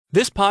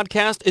This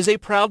podcast is a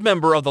proud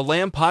member of the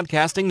Lamb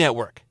Podcasting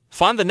Network.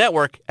 Find the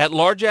network at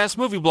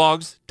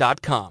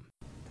largeassmovieblogs.com.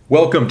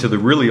 Welcome to the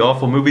Really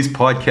Awful Movies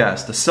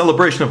Podcast, a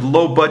celebration of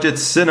low-budget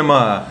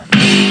cinema.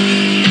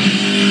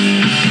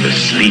 The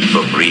sleep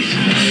of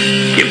reason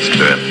gives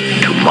birth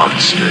to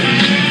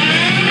monsters.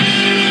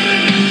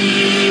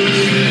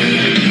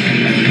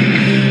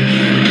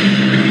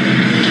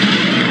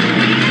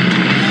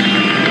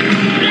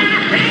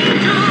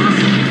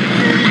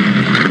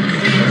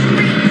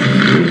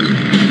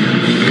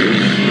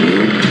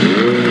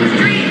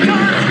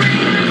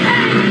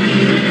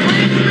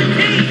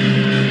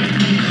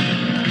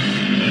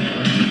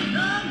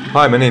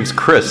 Hi, my name's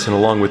Chris, and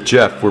along with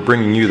Jeff, we're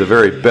bringing you the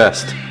very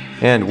best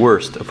and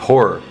worst of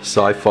horror,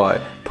 sci-fi,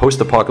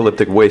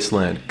 post-apocalyptic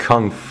wasteland,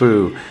 kung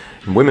fu,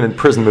 and women in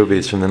prison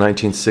movies from the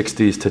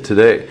 1960s to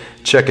today.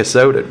 Check us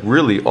out at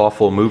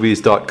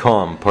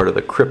reallyawfulmovies.com, part of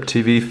the Crypt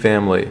TV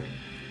family.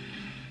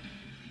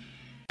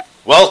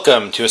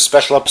 Welcome to a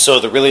special episode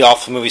of the Really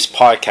Awful Movies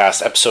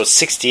Podcast, episode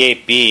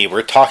 68B.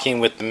 We're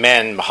talking with the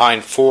men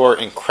behind four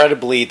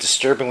incredibly,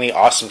 disturbingly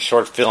awesome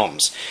short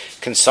films: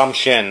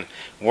 Consumption,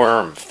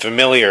 Worm,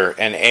 Familiar,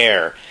 and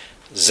Air.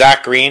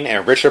 Zach Green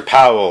and Richard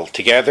Powell.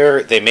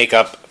 Together, they make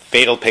up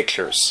Fatal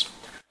Pictures.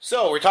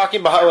 So, we're talking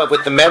about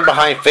with the men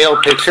behind Fatal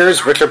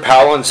Pictures, Richard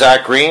Powell and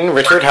Zach Green.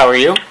 Richard, how are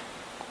you?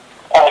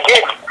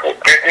 Good. Good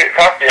to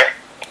talk to you.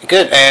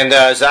 Good. And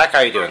Zach, how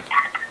are you doing?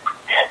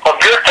 Well,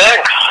 good,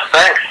 thanks.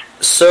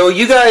 So,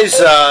 you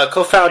guys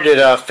co-founded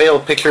Fatal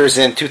Pictures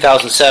in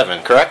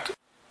 2007, correct?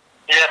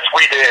 Yes,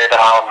 we did.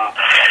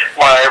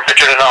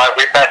 Richard and I,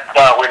 we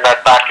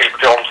met back in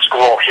film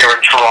school here in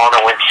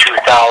Toronto in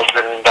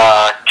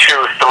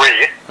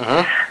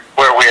 2002-03,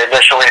 where we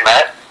initially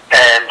met.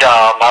 And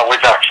I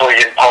was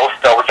actually in post.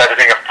 I was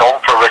editing a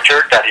film for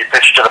Richard that he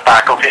pitched to the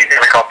faculty, and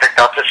I got picked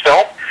up this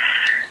film.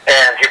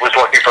 And he was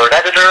looking for an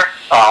editor.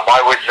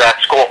 I was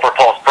at school for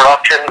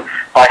post-production.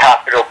 I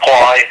happened to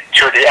apply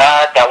to the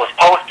ad that was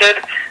posted.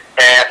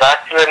 And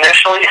that's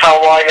initially how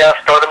I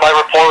started my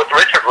rapport with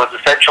Richard, was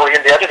essentially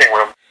in the editing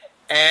room.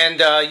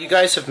 And you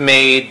guys have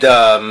made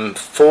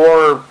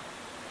four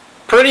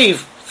pretty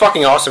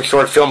fucking awesome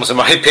short films, in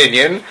my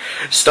opinion,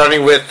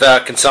 starting with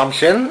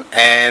Consumption,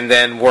 and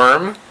then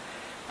Worm,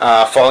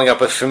 following up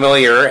with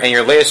Familiar, and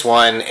your latest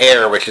one,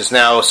 Air, which is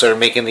now sort of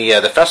making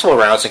the festival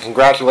rounds. And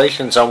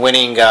congratulations on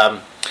winning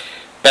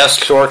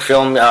Best Short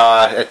Film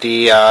at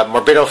the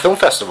Morbido Film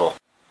Festival.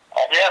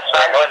 Yes,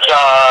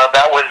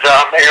 that was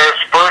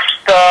Air's first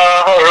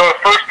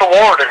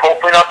award, and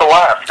hopefully not the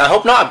last. I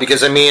hope not,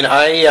 because when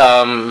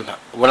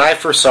I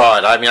first saw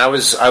it, I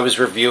was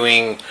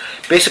reviewing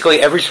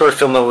basically every short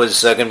film that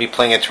was going to be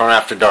playing at Toronto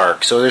After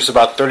Dark. So there's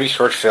about 30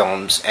 short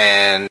films,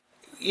 and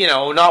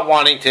not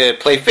wanting to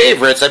play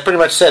favorites, I pretty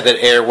much said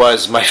that Air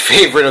was my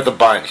favorite of the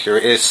bunch. There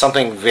is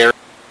something very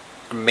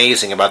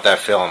amazing about that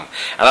film,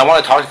 and I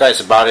want to talk to you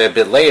guys about it a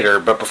bit later.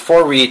 But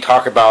before we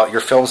talk about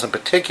your films in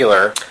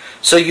particular.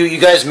 So you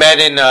guys met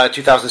in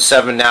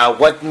 2007 now.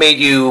 What made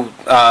you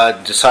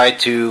decide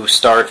to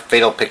start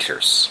Fatal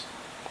Pictures?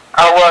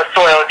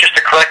 Just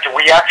to correct you,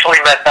 we actually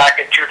met back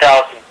in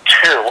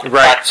 2002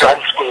 at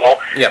film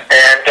school. Yep.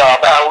 And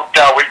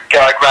we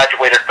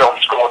graduated film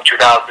school in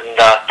 2003-04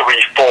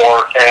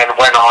 and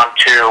went on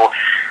to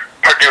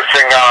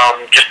producing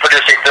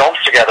films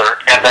together.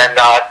 And then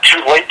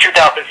late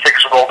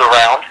 2006 rolled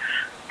around.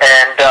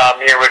 And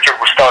me and Richard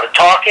started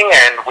talking,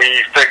 and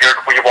we figured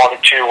we wanted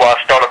to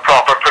start a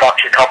proper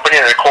production company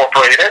and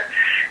incorporate it,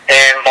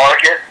 and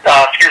market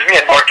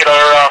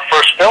our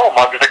first film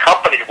under the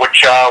company,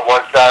 which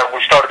was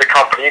we started the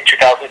company in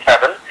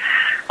 2007.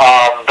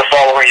 The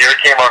following year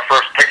came our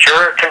first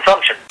picture,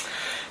 Consumption.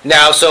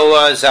 Now,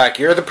 so Zach,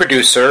 you're the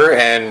producer,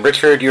 and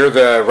Richard, you're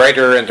the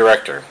writer and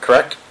director,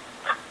 correct?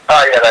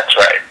 Yeah, that's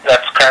right.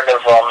 That's kind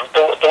of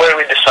the way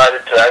we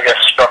decided to,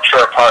 structure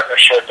our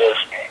partnership is.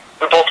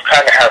 We both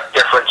kind of have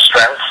different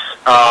strengths.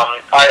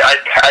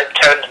 I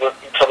tend to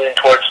lean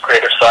towards the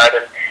creative side,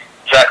 and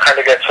Zach kind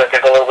of gets, I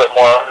think, a little bit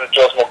more,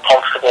 feels more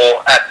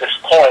comfortable at this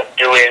point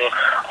doing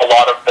a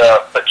lot of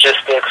the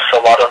logistics, a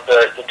lot of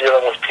the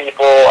dealing with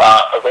people,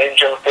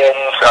 arranging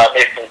things,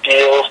 making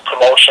deals,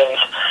 promotions.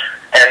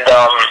 And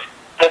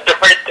the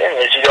great thing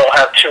is you don't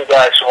have two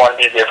guys who want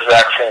to do the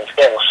exact same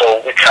thing.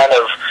 So we kind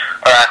of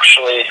are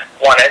actually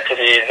one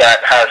entity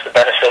that has the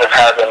benefit of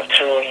having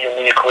two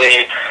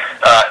uniquely,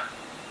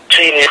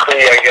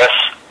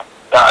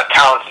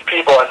 talented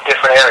people in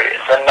different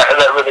areas, and that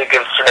really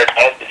gives an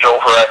advantage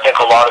over, I think,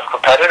 a lot of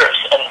competitors.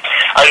 And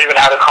I've even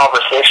had a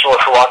conversation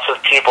with lots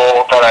of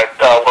people that I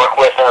work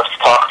with and have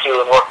talked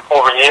to and worked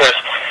over years,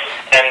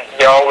 and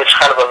they're always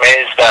kind of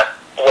amazed at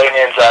the way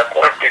me and Zach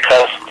work,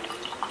 because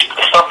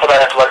the stuff that I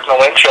have no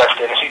interest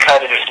in, he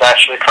kind of just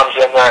naturally comes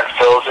in there and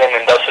fills in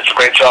and does such a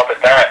great job at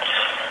that.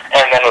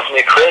 And then with me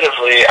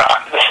creatively,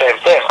 the same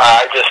thing.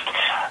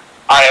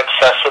 I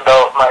obsess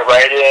about my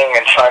writing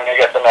and trying to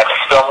get the next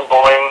film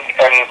going.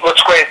 And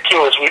what's great,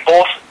 too, is we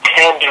both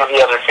can do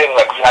the other thing.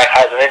 Like, Zach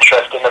has an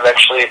interest in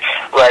eventually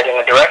writing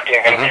and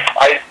directing. And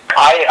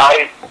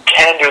I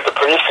can do the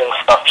producing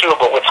stuff, too.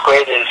 But what's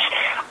great is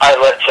I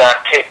let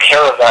Zach take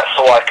care of that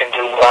so I can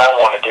do what I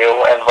want to do,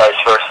 and vice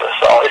versa.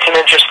 So it's an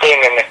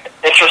interesting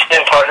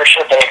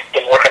partnership, and it's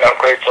been working out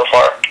great so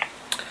far.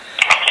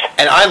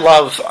 And I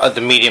love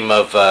the medium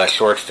of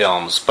short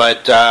films,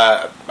 but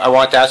I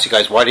wanted to ask you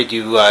guys, why did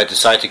you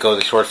decide to go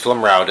the short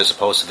film route as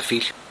opposed to the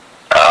feature?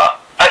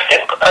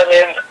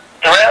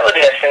 The reality,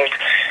 I think,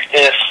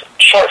 is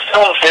short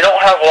films, they don't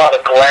have a lot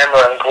of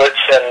glamour and glitz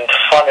and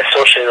fun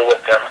associated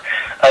with them.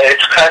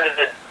 It's kind of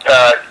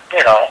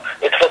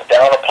it's looked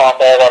down upon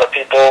by a lot of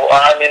people.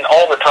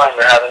 All the time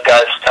they're having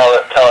guys tell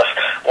us,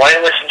 why are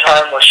you wasting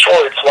time with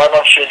shorts? Why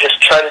don't you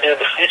just try to do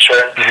the feature?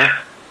 And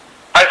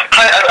I've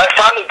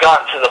finally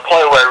gotten to the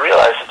point where I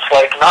realize it's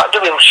like not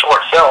doing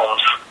short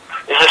films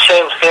is the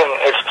same thing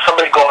as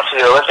somebody going to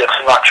the Olympics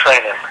and not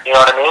training. You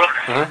know what I mean?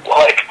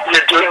 Like,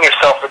 you're doing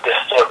yourself a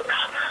disservice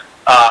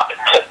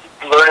to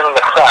learning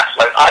the craft.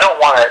 Like, I don't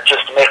want to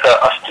just make a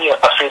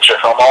feature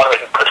film. I want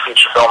to make a good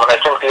feature film, and I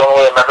think the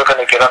only way I'm ever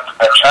going to get up to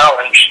that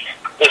challenge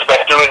is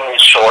by doing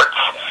these shorts,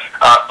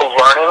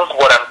 learning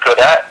what I'm good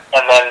at,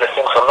 and then the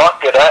things I'm not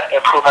good at,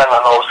 improving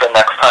on those the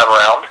next time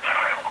around.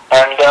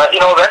 And,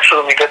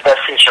 eventually when we get that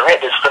feature made,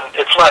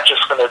 it's not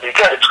just going to be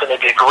good, it's going to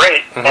be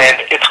great, and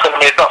it's going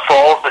to make up for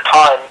all of the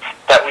time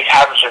that we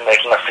haven't been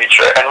making a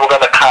feature, and we're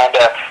going to kind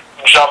of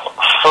jump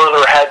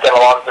further ahead than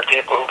a lot of the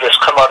people who just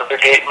come out of the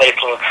gate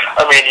making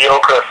a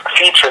mediocre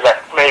feature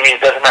that maybe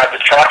doesn't have the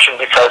traction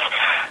because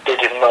they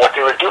didn't know what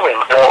they were doing,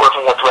 they weren't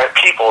working with the right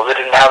people, they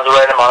didn't have the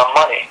right amount of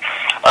money.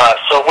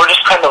 So we're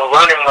just kind of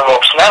learning the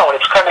ropes now, and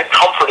it's kind of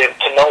comforting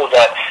to know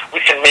that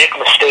we can make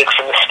mistakes,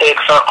 and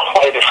mistakes aren't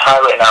quite as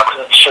high right now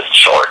because it's just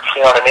shorts,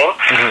 you know what I mean?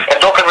 And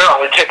don't get me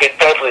wrong, we take it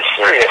deadly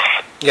serious,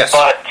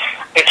 but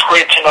it's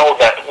great to know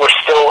that we're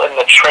still in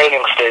the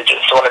training stages.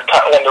 So when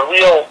the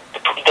real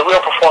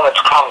performance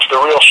comes,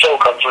 the real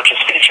show comes, which is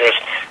features,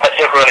 I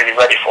think we're going to be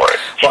ready for it.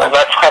 So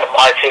that's kind of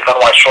my take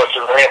on why shorts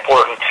are very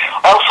important.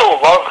 I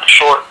also love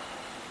short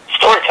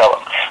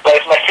storytelling.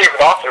 Like, my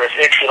favorite author is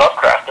H.P.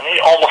 Lovecraft, and he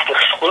almost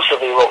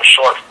exclusively wrote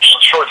short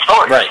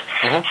stories. Right.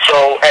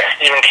 So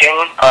Stephen King,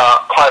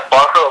 Clive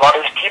Barker, a lot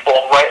of these people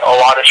write a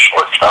lot of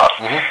short stuff,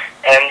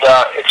 and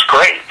it's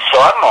great. So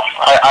I don't know.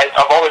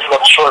 I've always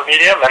loved short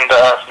medium, and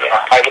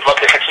I would love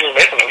to continue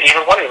making them,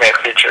 even when we make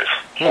features.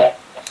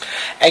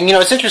 And,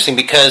 it's interesting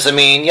because,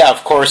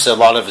 of course, a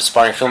lot of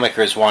aspiring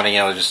filmmakers want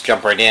to, just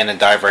jump right in and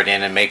dive right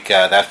in and make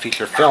that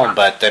feature film.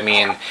 But,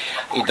 the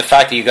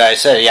fact that you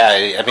guys said,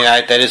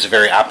 that is a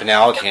very apt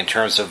analogy in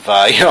terms of,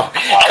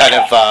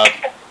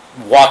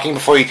 walking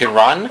before you can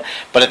run.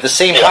 But at the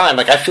same time,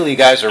 I feel you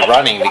guys are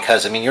running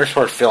because, your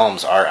short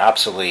films are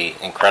absolutely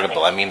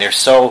incredible.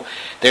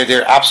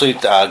 They're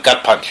absolute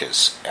gut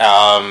punches.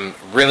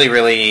 Really,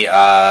 really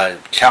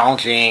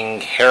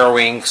challenging,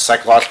 harrowing,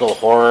 psychological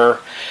horror.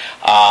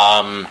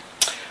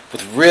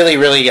 With really,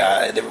 really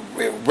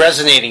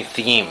resonating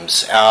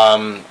themes,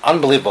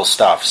 unbelievable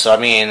stuff. So,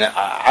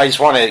 I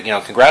just want to,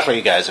 congratulate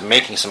you guys on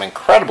making some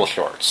incredible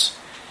shorts.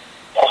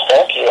 Well,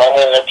 thank you.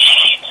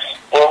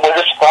 We're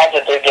just glad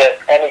that they get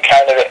any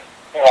kind of,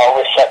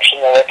 reception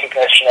or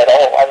recognition at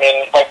all.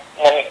 When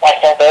I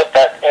found out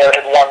that Air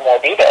had won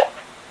Morbido,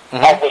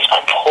 I was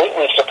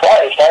completely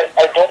surprised.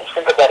 I don't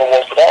think about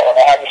awards at all, and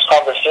I have this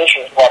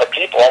conversation with a lot of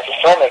people. As a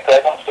filmmaker,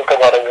 I don't think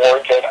about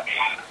awards, and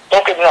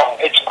don't get me wrong,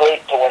 it's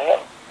great to win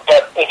them.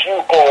 But if you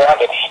go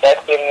around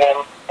expecting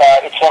them,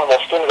 it's one of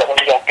those things that when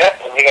you don't get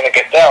them, you're going to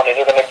get down, and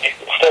you're going to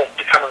start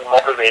becoming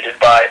motivated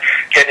by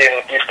getting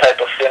these type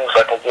of things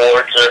like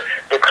awards or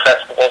big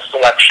festival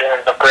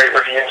selections or great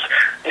reviews.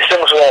 These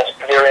things are all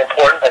very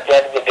important. At the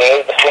end of the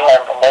day, the thing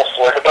I'm most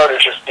worried about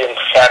is just being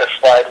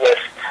satisfied with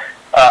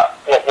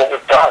what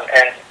we've done.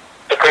 And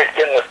the great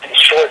thing with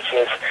these shorts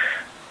is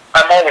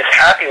I'm always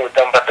happy with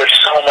them, but there's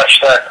so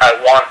much that I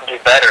want to do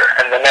better.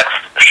 And the next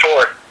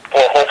short,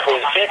 or hopefully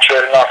the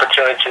feature, an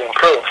opportunity to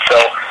improve. So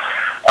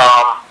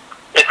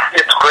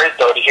it's great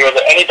though to hear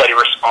that anybody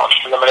responds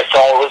to them, and it's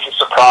always a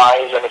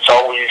surprise, and it's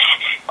always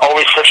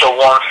such a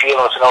warm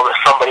feeling to know that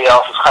somebody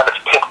else has kind of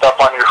picked up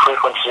on your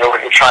frequency or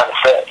what you're trying to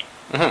say.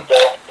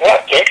 So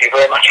thank you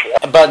very much for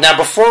that. But now,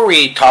 before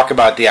we talk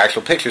about the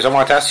actual pictures, I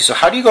want to ask you: so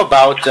how do you go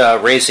about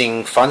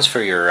raising funds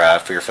for your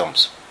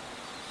films?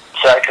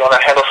 Zach, do you want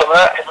to handle some of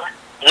that?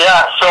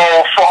 Yeah. So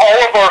for all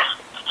of our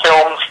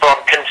films, from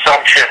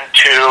consumption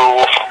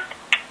to,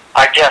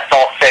 I guess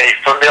I'll say,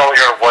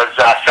 familiar, was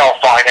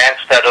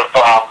self-financed out of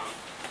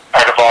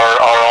our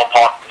own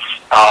pockets,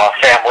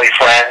 family,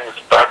 friends.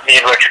 But me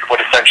and Richard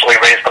would essentially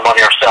raise the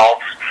money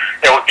ourselves.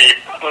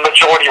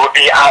 Majority would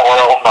be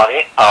our own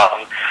money.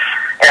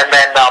 And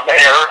then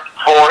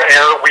for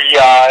Air, we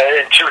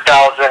in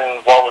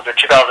 2014,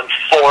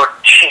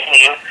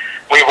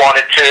 we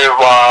wanted to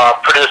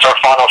produce our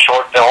final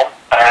short film,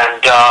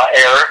 and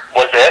Air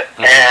was it.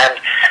 And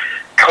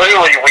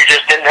clearly, we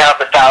just didn't have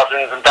the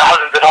thousands and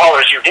thousands of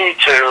dollars you need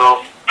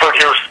to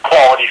produce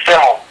quality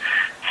film.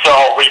 So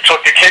we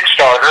took the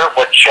Kickstarter,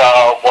 which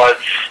it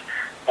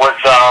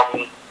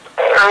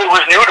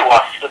was new to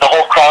us. The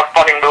whole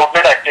crowdfunding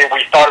movement,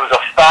 we thought it was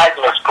a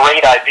fabulous,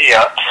 great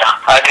idea.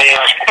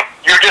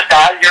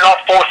 you're not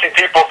forcing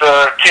people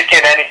to kick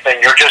in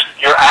anything.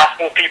 You're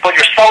asking people.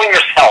 You're selling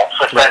yourself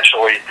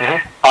essentially.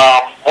 Right.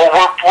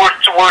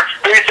 We're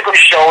basically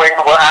showing.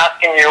 We're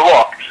asking you,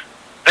 look,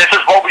 this is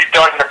what we've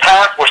done in the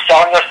past. We're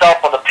selling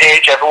ourselves on the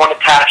page. Everyone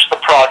attached the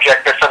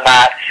project, this and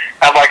that.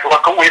 And like,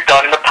 look what we've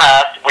done in the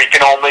past. We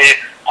can only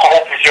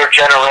hope with your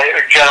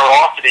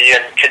generosity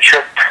and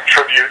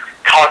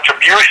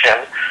contribution.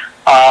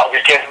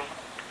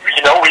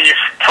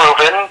 We've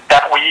proven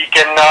that we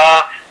can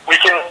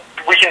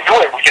do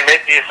it. We can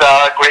make these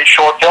great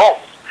short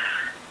films.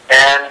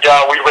 And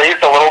we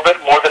raised a little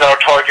bit more than our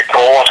target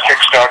goal on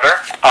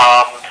Kickstarter,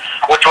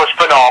 which was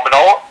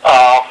phenomenal.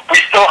 We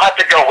still had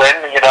to go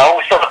in, we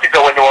still have to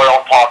go into our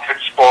own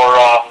pockets for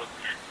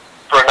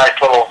a nice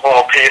little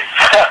piece.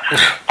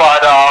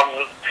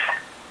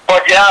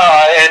 but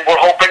yeah, and we're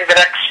hoping the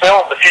next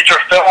film, the feature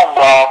film,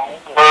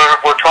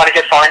 we're trying to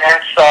get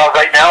finance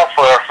right now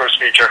for our first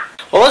feature.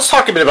 Well, let's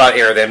talk a bit about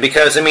Air then,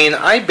 because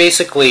I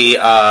basically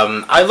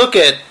I look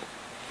at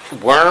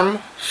Worm,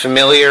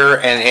 Familiar,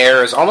 and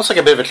Air as almost like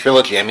a bit of a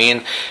trilogy.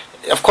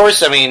 Of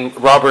course,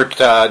 Robert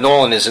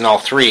Nolan is in all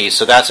three,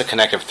 so that's a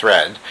connective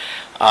thread.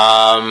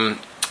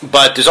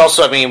 But there's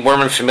also,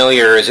 Worm and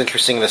Familiar is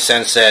interesting in the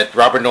sense that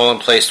Robert Nolan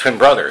plays twin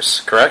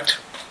brothers, correct?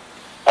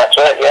 That's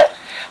right, yeah.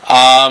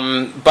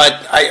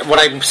 But what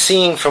I'm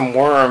seeing from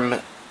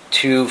Worm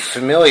to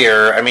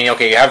Familiar,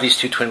 you have these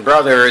two twin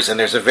brothers, and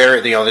there's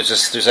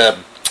there's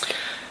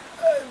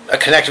a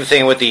connective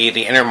thing with the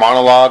inner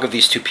monologue of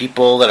these two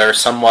people that are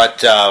somewhat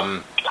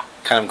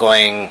kind of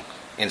going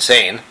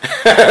insane.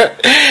 But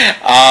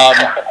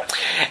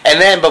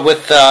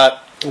with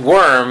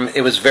Worm,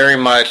 it was very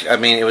much,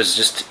 it was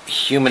just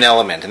human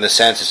element in the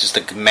sense it's just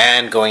a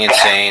man going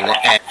insane.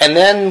 And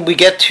then we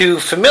get to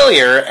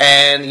Familiar,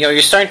 and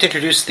you're starting to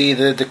introduce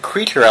the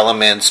creature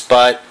elements,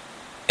 but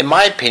in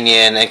my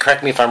opinion, and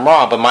correct me if I'm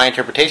wrong, but my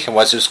interpretation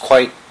was it was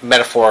quite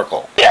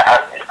metaphorical.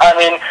 Yeah,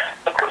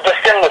 the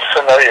thing with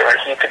Familiar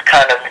is you could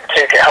kind of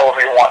take it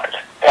however you wanted.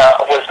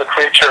 Was the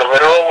creature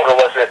literal, or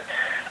was it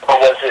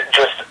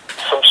just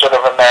some sort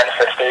of a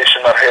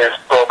manifestation of his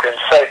broken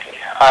psyche?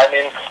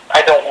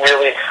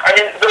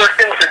 There are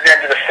things at the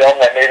end of the film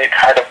that maybe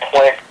kind of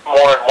point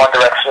more in one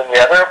direction than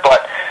the other,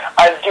 but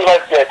I do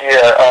like the idea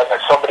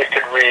that somebody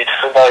could read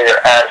Familiar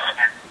as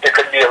it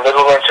could be a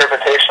literal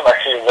interpretation, like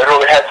he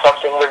literally had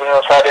something living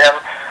inside him,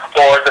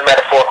 or the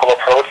metaphorical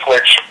approach,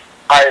 which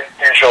I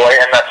enjoy,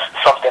 and that's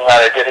something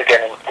that I did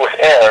again with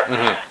Air.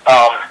 Mm-hmm.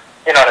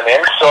 You know what I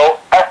mean? So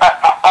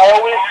I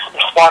always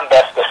respond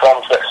best to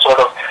films that sort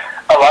of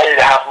allow you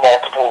to have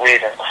multiple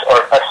readings,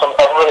 or a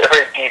really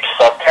very deep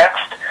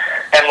subtext.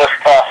 And with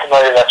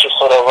Familiar, that's just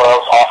sort of what I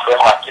was offering.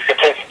 Like, you could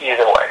take it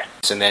either way.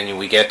 And then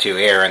we get to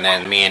Air, and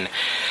then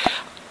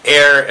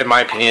Air, in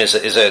my opinion,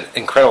 is an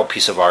incredible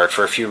piece of art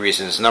for a few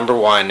reasons. Number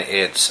one,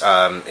 it's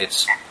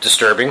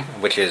disturbing,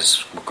 which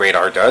is what great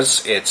art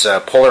does. It's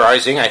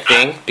polarizing, I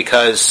think,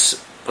 because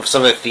of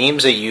some of the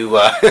themes that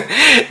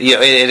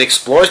it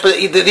explores. But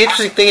the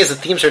interesting thing is the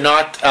themes are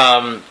not.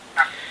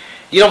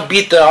 You don't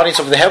beat the audience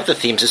over the head with the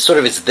themes. It's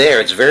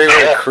there. It's very,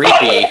 very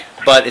creepy.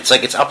 But it's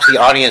up to the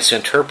audience to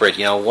interpret.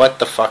 What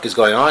the fuck is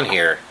going on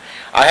here?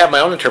 I have my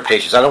own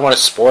interpretations. I don't want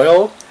to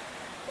spoil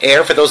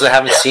Air for those that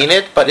haven't seen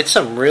it, but it's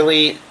some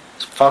really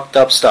fucked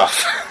up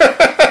stuff. It's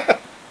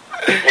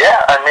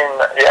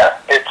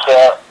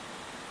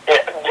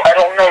I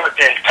don't know that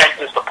the intent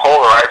is to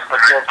polarize,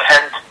 but the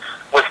intent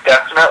was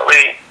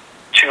definitely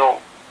to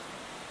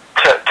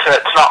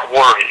not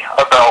worry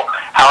about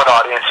how an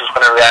audience is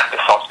going to react to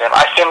something.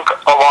 I think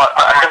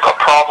a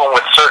problem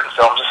with certain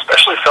films,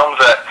 especially films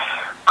that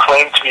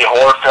claim to be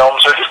horror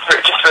films or just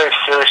very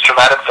serious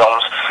dramatic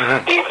films,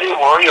 mm-hmm. they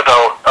worry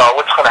about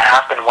what's going to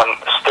happen when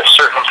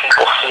certain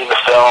people see the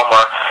film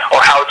or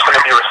how it's going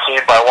to be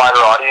received by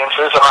wider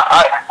audiences. And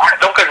I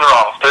don't get me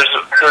wrong,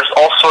 there's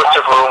all sorts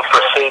of room for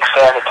fake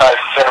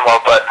sanitized cinema,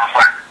 but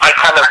I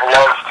kind of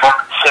love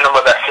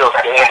cinema that feels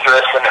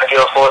dangerous and it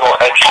feels a little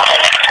edgy.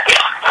 This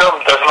film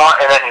does not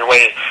in any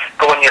way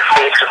go in your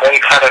face with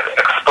any kind of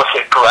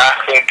explicit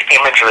graphic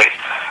imagery.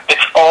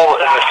 It's all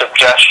in the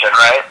suggestion,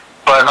 right?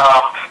 But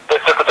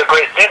the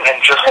great thing,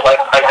 and just like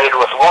I did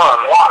with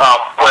Worm,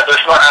 where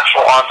there's no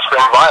actual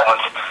on-screen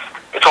violence,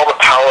 it's all the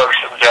power of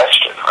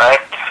suggestion,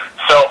 right?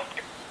 So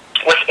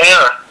with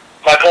Air,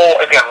 my goal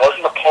again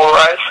wasn't to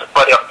polarize,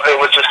 but it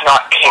was just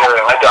not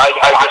caring.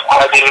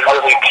 I didn't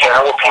really care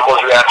what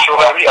people's reaction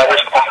would be. I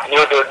just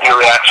knew there would be a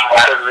reaction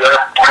because we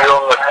are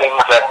dealing with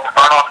things that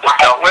aren't often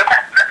dealt with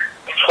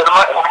in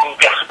cinema, and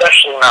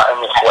especially not in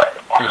this way.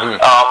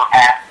 Mm-hmm.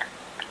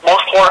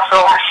 Most horror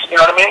films, you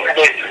know what I mean?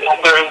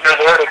 They're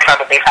there to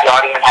kind of make the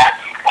audience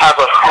have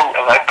a hoot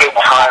and a good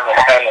time,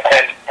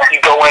 and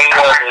you go in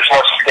there and there's no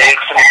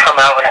stakes, and you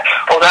come out and,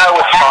 oh, that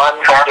was fun.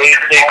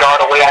 They got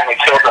away and they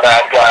killed the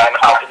bad guy, and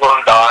a couple of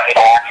them died.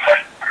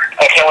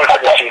 I can't wait for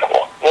the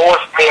sequel. What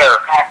was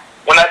there?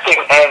 When that thing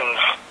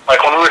ends,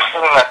 like when we were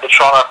sitting at the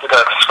Toronto After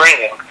Dark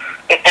screening,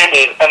 it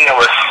ended and there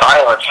was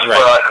silence for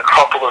like a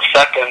couple of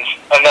seconds,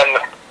 and then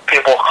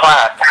people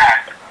clapped.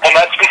 And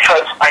that's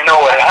because I know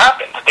what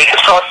happened. They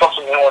just saw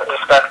something they weren't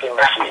expecting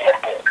to see.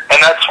 And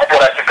that's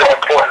what I think is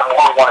important when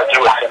we want to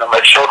do with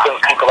cinema. Show things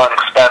people aren't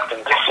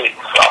expecting to see.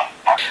 So.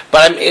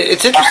 But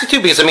it's interesting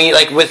too because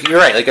you're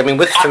right.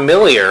 With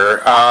Familiar,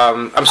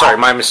 I'm sorry,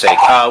 my mistake.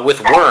 With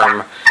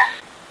Worm,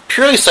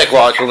 purely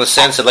psychological in the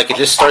sense that it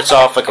just starts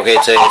off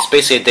it's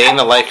basically a day in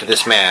the life of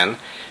this man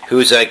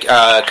who's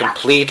a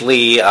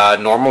completely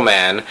normal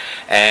man,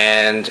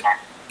 and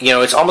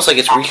it's almost like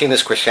it's reaching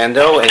this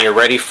crescendo, and you're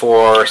ready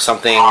for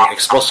something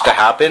explosive to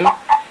happen,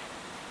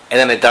 and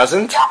then it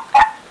doesn't.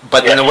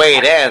 But then the way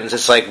it ends,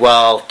 it's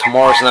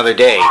tomorrow's another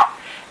day,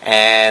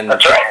 and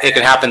it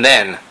can happen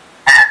then.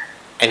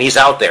 And he's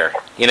out there,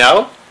 Absolutely.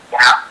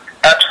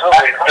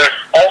 There's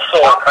also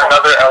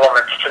another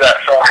element to that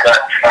film that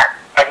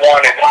I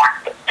wanted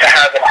to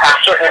have a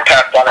certain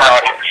impact on an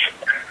audience.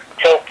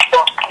 So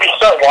we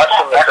start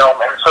watching the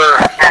film, and I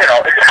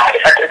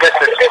guess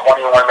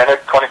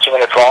it's 22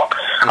 minutes long.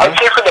 I'd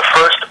say for the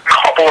first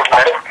couple of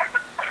minutes,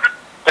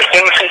 the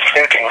things he's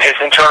thinking,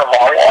 his internal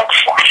monologues,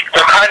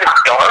 they're kind of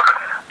dark,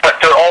 but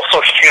they're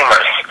also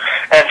humorous.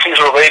 And he's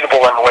relatable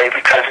in a way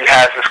because he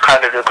has this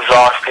kind of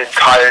exhausted,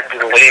 tired,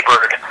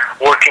 belabored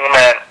working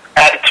man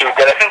attitude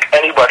that I think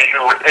anybody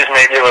who is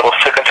maybe a little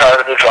sick and tired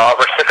of their job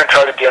or sick and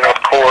tired of dealing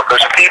with coworkers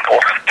or people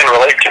can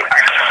relate to.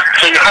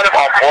 So you're kind of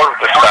on board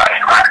with this guy.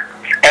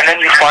 And then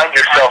you find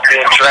yourself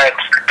being dragged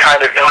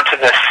kind of into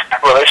this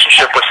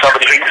relationship with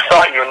somebody who you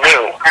thought you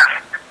knew.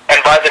 And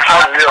by the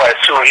time you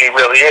realize who he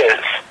really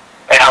is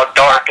and how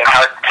dark and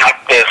how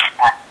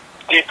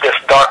deep this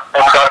dark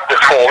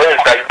this hole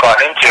is that you've got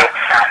into,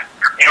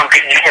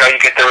 you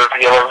get the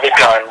reveal of the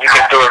gun, you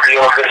get the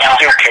reveal of the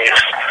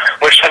suitcase,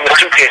 which in the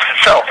suitcase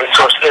itself is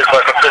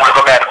like a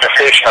physical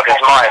manifestation of his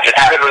mind. It's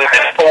literally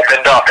been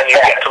opened up and you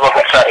get to look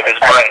inside of his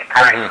brain.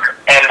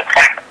 And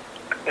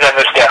then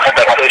there's the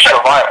expectation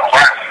of violence.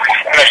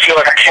 And I feel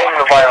like killing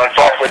the violence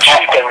off would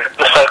cheapen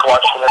the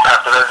psychological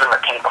impact that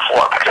hasn't came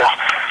before, because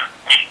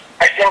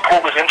I think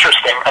what was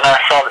interesting, and I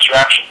saw this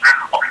reaction,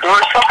 there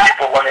were some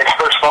people when they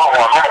first saw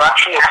one, they were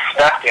actually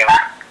expecting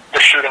the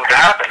shooting to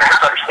happen.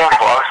 It's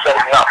understandable. I was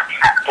setting it up.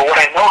 But what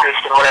I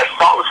noticed and what I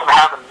thought was going to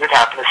happen did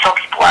happen is some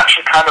people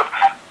actually kind of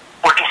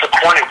were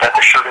disappointed that the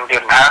shooting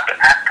didn't happen.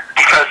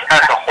 Because as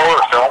a horror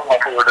film,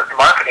 like we were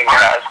marketing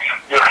it as,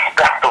 you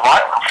expect the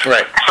violence.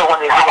 Right. So when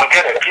they didn't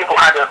get it, people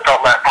kind of felt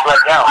let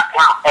down.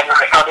 And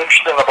what I found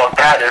interesting about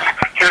that is,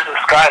 here's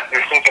this guy that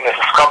you're thinking is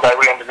a scumbag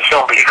we ended the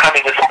film, but you're kind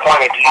of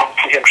disappointed you didn't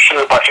see him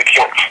shoot a bunch of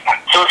kids.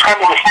 So it's kind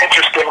of this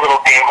interesting little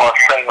game on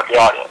playing with the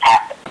audience.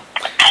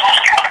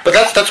 But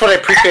that's what I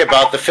appreciate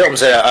about the films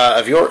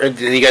that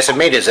you guys have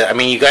made. Is that,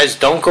 you guys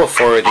don't go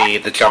for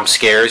the jump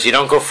scares. You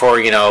don't go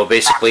for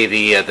basically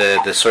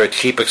the sort of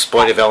cheap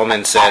exploitive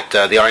elements that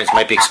the audience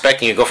might be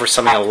expecting. You go for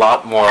something a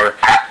lot more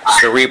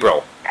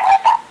cerebral,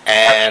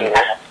 and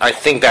I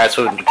think that's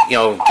what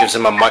gives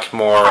them a much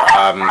more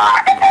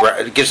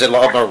gives it a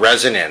lot more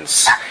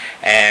resonance.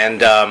 And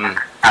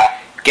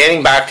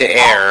getting back to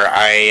Air,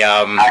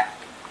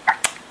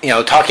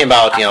 talking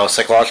about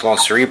psychological and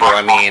cerebral.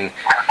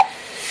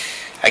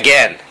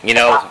 Again,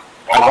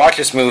 I watch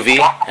this movie,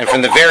 and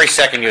from the very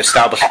second you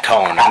establish a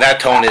tone, and that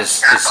tone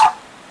is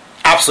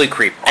absolutely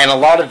creepy. And a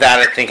lot of that,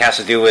 I think, has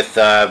to do with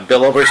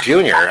Bill Oberst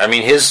Jr.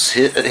 His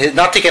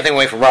not taking anything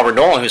away from Robert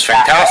Nolan, who's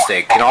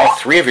fantastic in all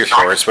three of your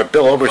shorts, but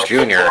Bill Oberst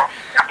Jr.,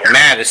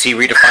 man, does he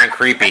redefine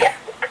creepy.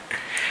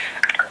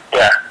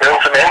 Yeah,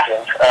 Bill's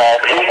amazing.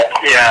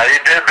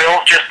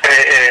 Bill's just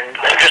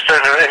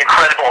an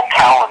incredible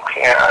talent.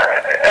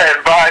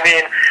 But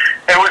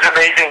it was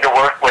amazing to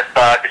work with,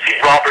 to see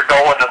Robert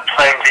Nolan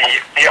playing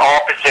the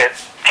opposite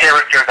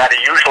character that he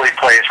usually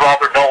plays.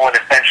 Robert Nolan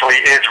essentially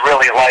is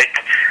really like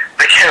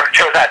the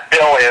character that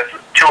Bill is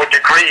to a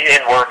degree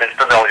in Worm and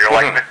Familiar,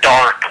 like the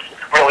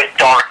really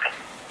dark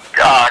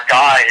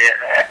guy.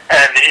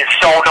 And he's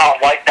so not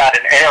like that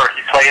in Air.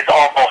 He plays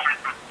almost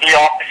the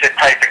opposite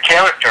type of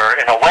character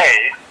in a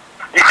way.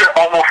 You could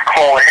almost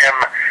call him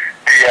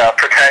the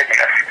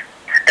protagonist,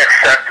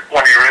 except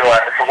when you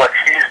realize what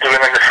he's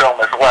doing in the film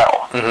as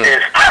well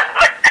is,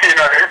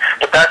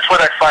 but that's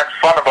what I find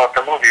fun about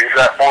the movie, is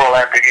that moral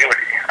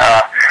ambiguity.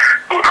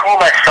 Who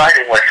am I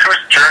siding with?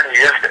 Whose journey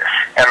is this?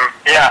 And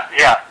you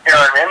know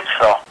what I mean?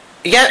 So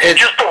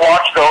just to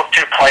watch those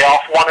two play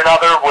off one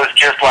another was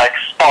just like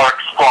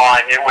sparks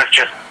flying. It was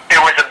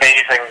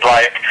amazing.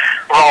 Like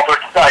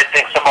Robert's, I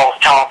think, the most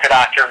talented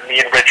actor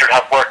me and Richard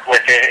have worked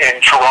with in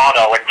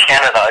Toronto, in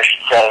Canada, I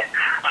should say,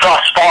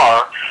 thus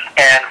far.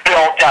 And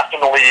Bill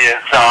definitely is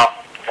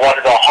one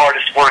of the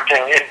hardest working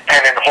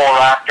independent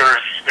horror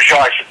actors,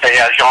 I should say,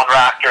 genre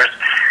actors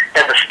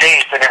in the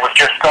States. And it was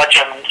just such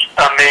an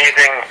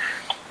amazing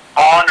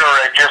honor,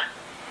 and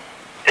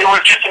it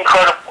was just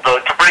incredible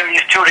to bring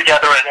these two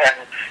together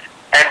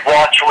and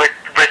watch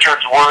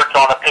Richard's words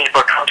on a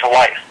paper come to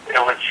life. It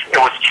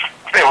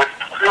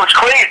was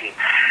crazy.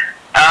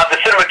 The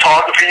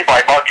cinematography by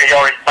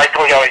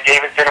Michael Yari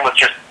Davidson was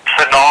just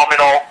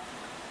phenomenal.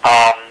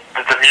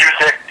 The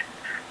music,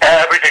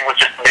 everything was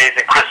just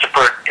amazing.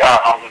 Christopher,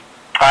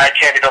 I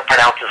can't even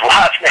pronounce his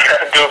last name.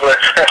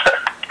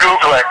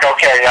 Google it.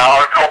 Okay,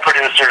 our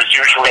producers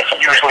usually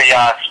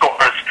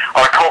scores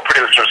our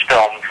co-producers'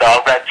 films.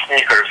 Red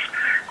Sneakers.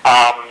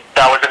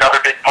 That was another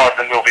big part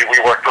of the movie.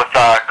 We worked with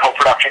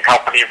co-production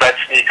company Red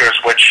Sneakers,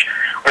 which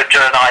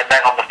Richard and I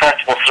met on the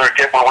festival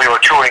circuit when we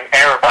were touring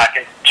Air back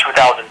in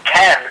 2010.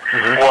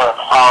 Where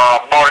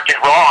Mark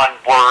and Ron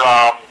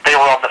they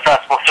were on the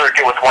festival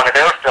circuit with one of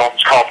their films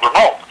called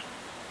Remote,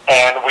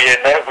 and we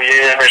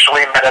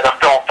initially met at a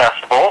film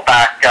festival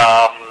back.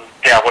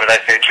 What did I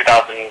say?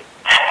 2010.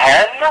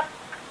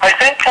 I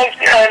think,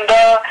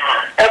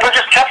 and we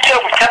just kept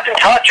in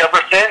touch ever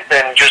since,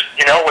 and just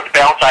would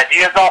bounce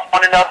ideas off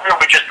one another.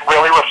 We just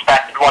really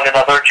respected one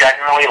another,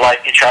 genuinely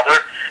liked each other,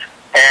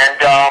 and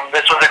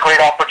this was a great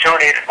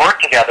opportunity to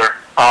work together.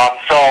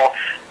 So,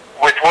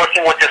 with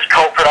working with this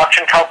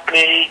co-production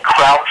company,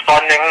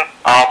 crowdfunding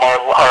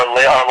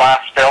our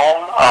last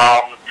film,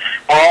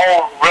 were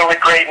all really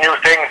great new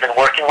things, and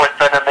working with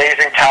an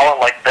amazing talent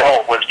like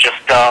Bill was just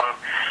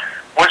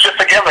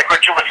again, like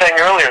Richard was saying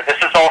earlier, this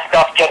is all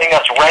stuff getting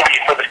us ready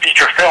for the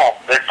feature film.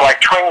 It's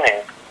like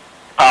training.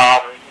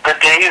 The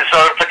days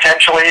are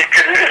potentially,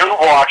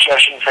 well, actually I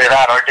shouldn't say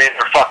that, our days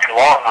are fucking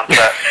long on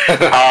set.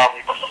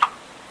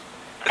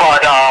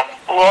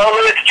 Well,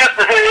 it's just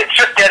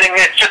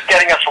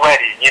getting us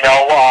ready,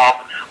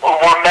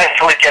 we're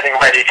mentally getting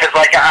ready, because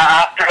like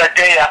after a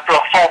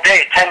full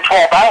day, 10,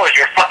 12 hours,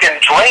 you're fucking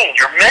drained,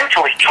 you're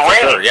mentally drained.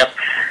 Sure, yep.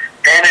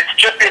 And it's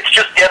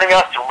just getting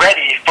us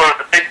ready for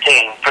the big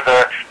game, for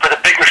the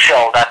bigger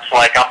show that's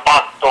like a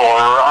month or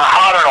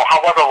I don't know,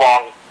 however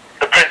long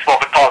the principal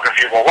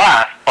photography will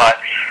last.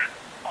 But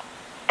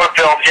for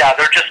films,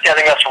 they're just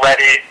getting us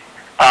ready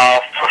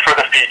for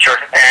the feature,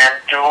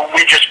 and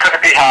we just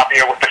couldn't be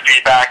happier with the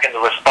feedback and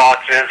the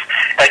responses.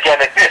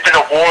 Again, it's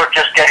an award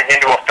just getting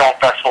into a film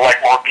festival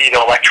like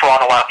Morbido, like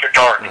Toronto After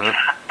Dark.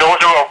 Those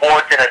are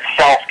awards in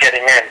itself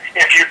getting in.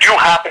 If you do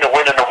happen to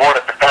win an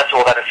award at the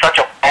festival, that is such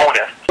a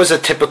bonus. What was a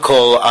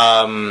typical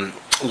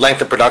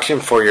length of production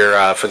for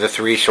your for the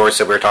three shorts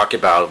that we were talking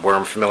about,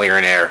 Worm, Familiar,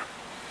 and Air?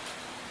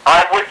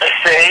 I would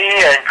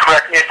say, and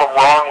correct me if I'm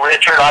wrong,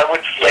 Richard, I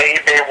would say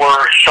they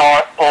were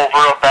shot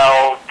over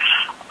about,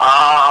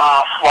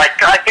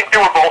 I think they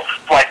were both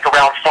like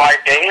around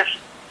 5 days.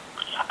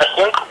 I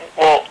think,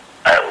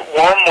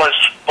 one was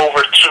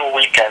over 2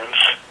 weekends,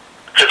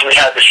 because we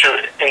had to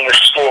shoot in the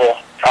school.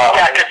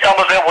 Because some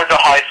of it was a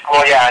high school,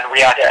 and we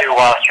had to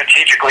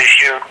strategically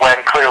shoot when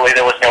clearly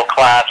there was no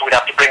class. We'd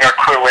have to bring our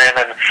crew in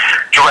and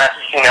dress,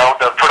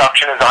 the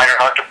production designer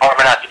in our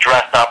department had to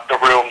dress up the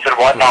rooms and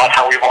whatnot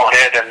how we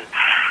wanted, and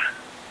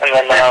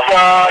then,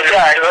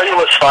 it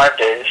was 5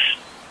 days.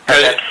 And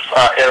then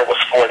Air was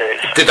 4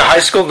 days. Did the high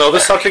school know the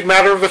subject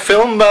matter of the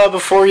film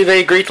before they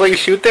agreed to let you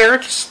shoot there?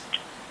 There's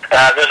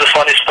a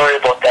funny story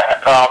about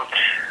that.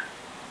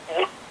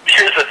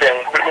 Here's the thing,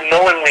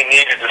 knowing we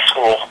needed a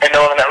school, and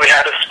knowing that we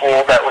had a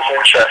school that was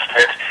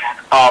interested,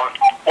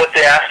 what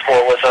they asked for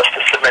was us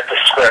to submit the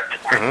script.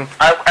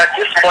 At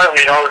this point,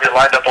 we already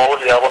lined up all of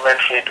the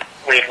elements.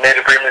 We'd made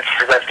agreements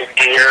to rent the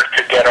gear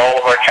to get all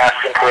of our cast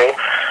and crew.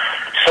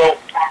 So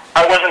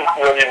I wasn't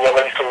really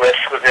willing to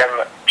risk with him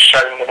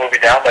shutting the movie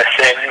down by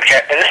saying, you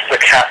can't, and this is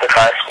a Catholic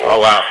high school.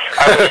 Oh, wow.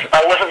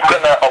 I wasn't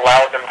going to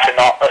allow them to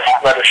not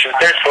let us shoot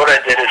there, so what I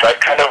did is I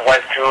kind of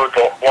went through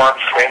the Warren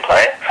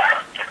screenplay,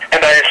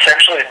 and I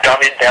essentially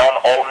dummied down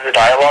all of the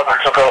dialogue and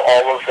took out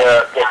all of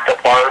the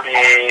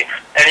Barbie,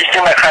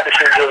 anything that kind of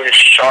seemed really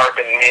sharp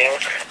and mean.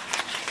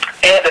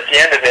 And at the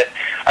end of it,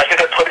 I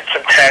think I put in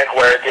some tag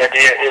where the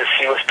idea is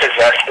he was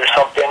possessed or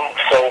something,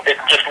 so it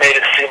just made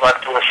it seem like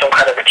there was some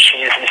kind of a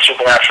cheesy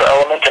supernatural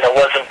element, and it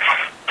wasn't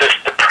this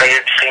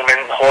depraved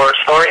semen horror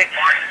story.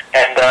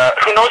 And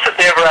who knows if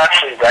they ever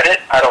actually read it?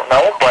 I don't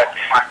know, but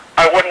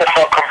I wouldn't have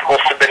felt comfortable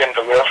submitting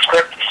the real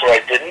script, so I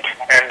didn't.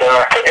 And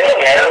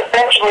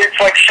essentially, it's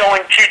like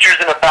showing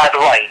teachers in a bad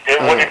light. It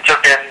wouldn't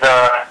have been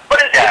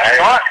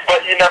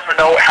but you never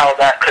know how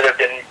that could have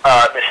been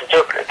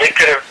misinterpreted. They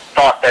could have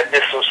thought that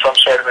this was some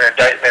sort of an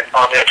indictment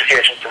on the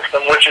education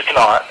system, which it's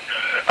not.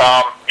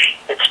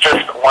 It's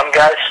just one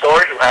guy's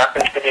story who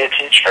happens to be a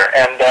teacher,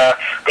 and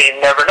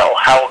you never know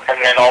how. And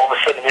then all of a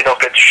sudden, we don't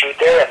get to shoot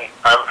there, and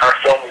our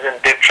film is in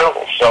big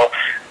trouble. So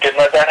didn't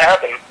let that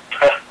happen.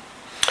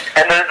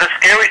 And the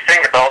scary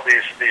thing about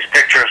these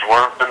pictures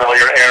were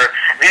Familiar, Air.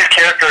 These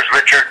characters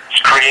Richard's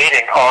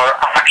creating are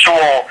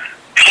actual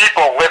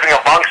people living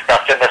amongst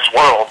us in this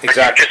world.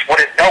 Exactly. But you just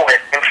wouldn't know it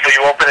until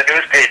you open a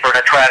newspaper and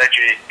a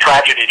tragedy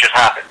just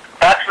happened.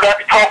 That's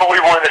probably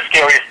one of the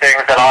scariest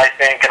things that I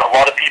think, and a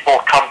lot of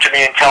people come to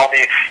me and tell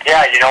me,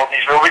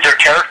 these movies are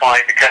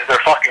terrifying because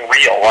they're fucking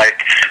real. Like,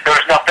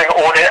 there's nothing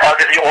out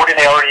of the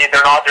ordinary.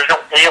 There's no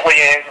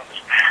aliens.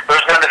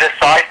 There's none of this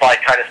sci-fi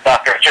kind of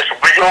stuff. There's just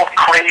real,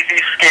 crazy,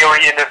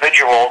 scary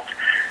individuals,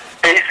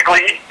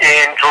 basically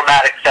in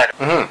dramatic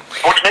settings,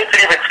 which makes it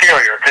even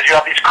scarier because you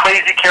have these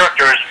crazy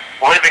characters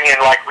living in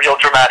like real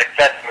dramatic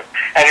settings,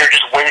 and you're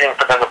just waiting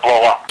for them to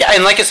blow up. Yeah,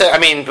 and like I said, I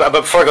mean, but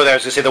before I go there, I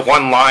was going to say the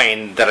one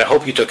line that I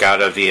hope you took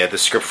out of the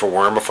script for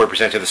Worm before you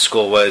presented to the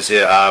school was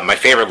my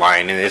favorite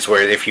line, and it's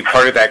where if you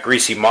parted that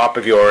greasy mop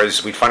of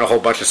yours, we'd find a whole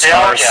bunch of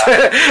scars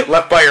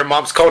left by your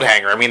mom's coat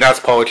hanger. I mean, that's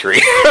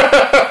poetry.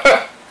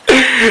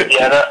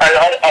 Yeah,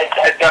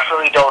 I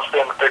definitely don't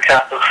think the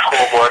Catholic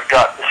school board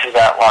got to see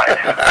that line.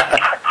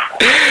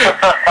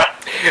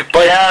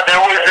 But yeah,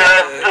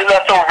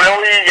 that's a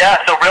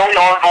really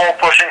on-goal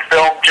pushing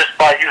film just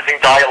by using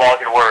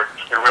dialogue and words.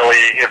 It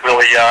really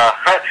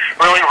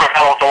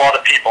repels a lot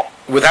of people.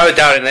 Without a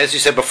doubt, and as you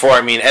said before,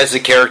 I mean, as the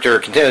character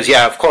continues,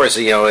 yeah, of course,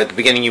 you know, at the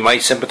beginning you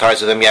might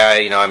sympathize with him, yeah,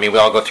 you know, I mean, we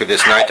all go through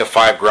this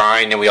 9-to-5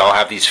 grind, and we all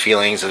have these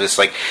feelings of this,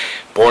 like,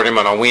 boredom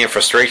and ennui and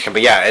frustration,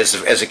 but yeah, as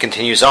it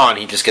continues on,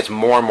 he just gets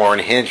more and more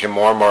unhinged and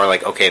more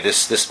like, okay,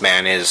 this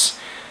man is...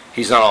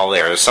 He's not all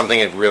there. There's something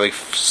that really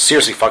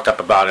seriously fucked up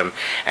about him,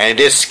 and it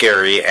is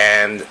scary.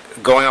 And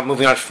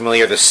moving on to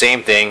Familiar, the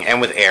same thing,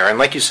 and with Aaron,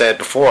 like you said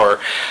before,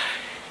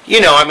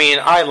 you know, I mean,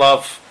 I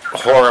love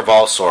horror of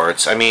all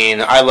sorts. I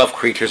mean, I love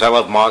creatures, I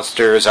love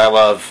monsters, I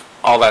love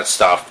all that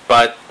stuff,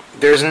 but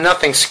there's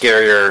nothing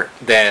scarier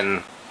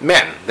than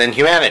men, than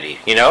humanity,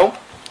 you know?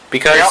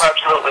 Because yeah,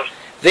 absolutely.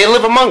 They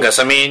live among us.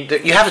 I mean,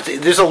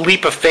 there's a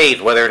leap of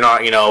faith whether or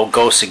not, you know,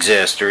 ghosts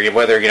exist, or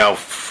whether, you know,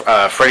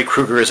 Freddy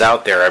Krueger is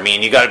out there. I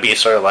mean, you got to be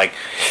sort of like,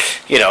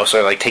 you know,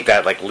 take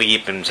that, like,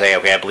 leap and say,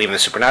 okay, I believe in the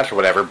supernatural,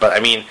 whatever. But,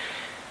 I mean,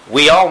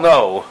 we all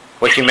know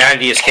what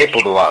humanity is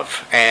capable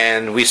of,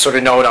 and we sort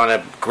of know it on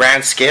a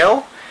grand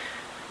scale.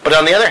 But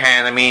on the other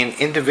hand, I mean,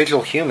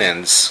 individual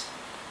humans,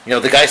 you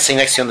know, the guy sitting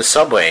next to you on the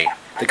subway,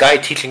 the guy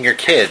teaching your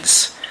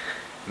kids,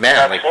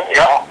 man, like,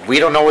 we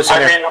don't know what's in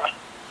there.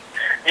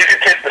 You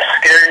could take the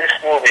scariest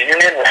movie. You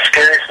name the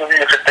scariest movie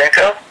you could think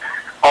of.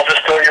 I'll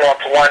just throw you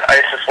onto one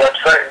ISIS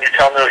website and you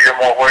tell me what you're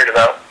more worried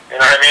about. You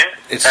know what I mean?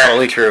 It's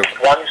totally true.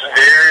 One's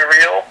very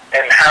real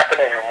and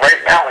happening right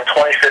now in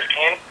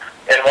 2015,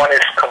 and one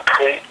is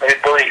complete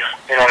make-believe.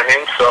 You know what I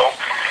mean? So,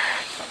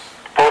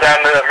 go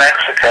down to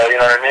Mexico,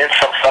 you know what I mean?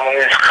 Some of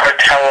these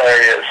cartel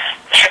areas.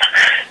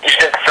 You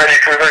think Freddy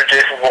Krueger and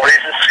Jason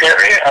Voorhees is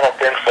scary? I don't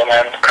think so,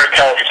 man.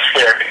 Cartels are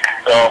scary.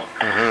 So,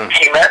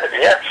 humanity,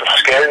 yeah, it's the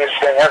scariest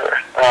thing ever.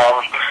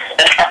 And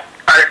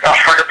I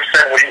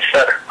 100% what you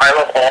said. I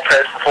love all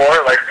types of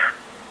horror. Like,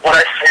 what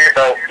I say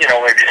about, you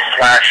know, maybe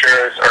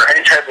slashers or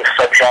any type of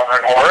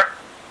subgenre in horror,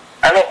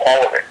 I love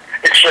all of it.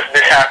 It's just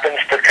this happens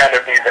to kind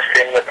of be the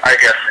thing that I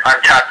guess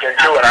I'm tapped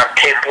into and I'm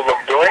capable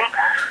of doing.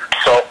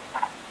 So,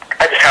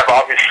 I just have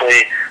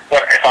obviously,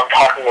 if I'm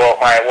talking about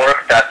my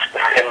work, that's the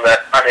thing that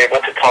I'm able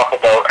to talk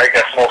about, I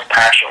guess, most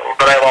passionately.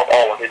 But I love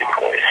all of it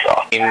equally.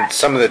 So. In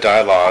some of the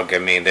dialogue, I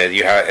mean, that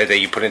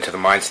you put into the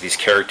minds of these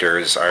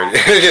characters are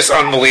just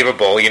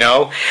unbelievable. You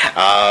know,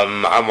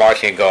 I'm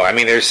watching it go. I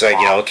mean, there's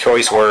you know,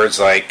 choice words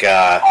like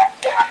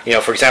you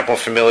know, for example,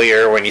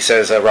 Familiar, when he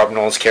says Rob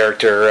Nolan's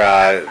character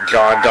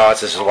John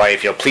Dawes is his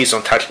wife, you know, please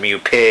don't touch me, you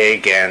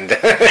pig, and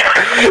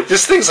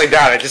just things like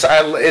that.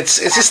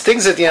 It's just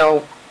things that, you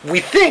know, we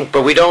think,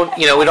 but we don't,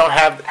 you know, we don't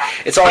have,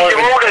 it's all... But you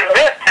won't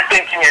admit to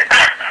thinking it.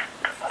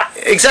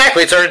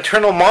 Exactly, it's our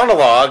internal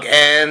monologue,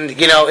 and,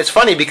 you know, it's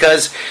funny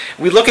because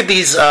we look at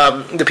these,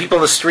 the people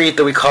in the street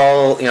that we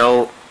call, you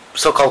know,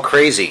 so-called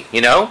crazy, you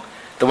know?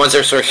 The ones that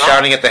are sort of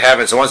shouting at the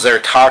heavens, the ones that are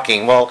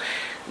talking, well,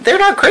 they're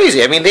not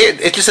crazy. I mean,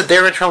 it's just that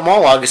their internal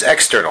monologue is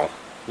external,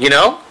 you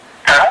know?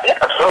 Yeah,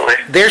 absolutely.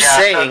 They're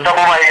saying...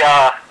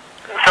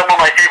 Some of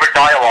my favorite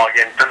dialogue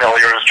in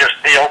Familiar is just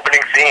the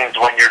opening scenes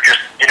when you're just,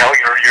 you know,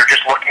 you're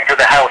just looking through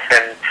the house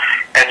and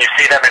you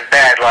see them in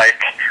bed. Like,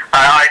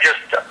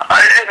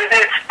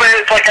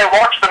 it's like I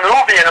watch the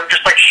movie and I'm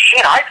just like,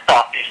 shit, I've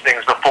thought these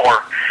things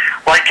before.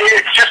 Like,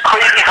 it's just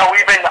crazy how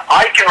even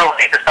I can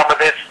relate to some of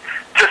it.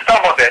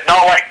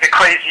 Not like the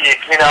crazy,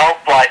 you know,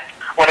 like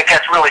when it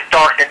gets really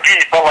dark and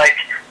deep, but like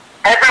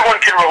everyone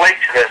can relate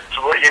to this.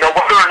 You know,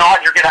 whether or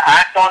not you're going to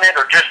act on it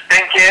or just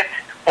think it.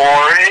 Or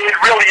it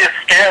really is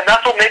scary. And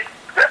that's what makes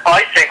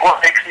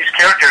these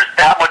characters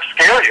that much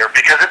scarier,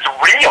 because it's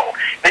real.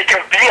 They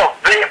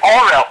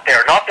are out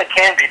there. Not they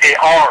can be, they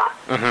are.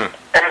 Mm-hmm.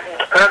 And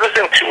another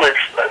thing too is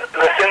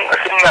the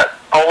thing that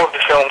all of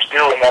the films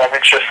do, and that I'm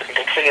interested in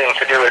continuing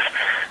to do, is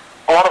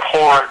a lot of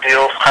horror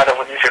deals kind of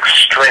with these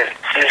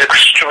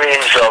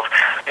extremes of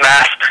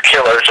masked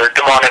killers or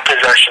demonic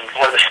possessions,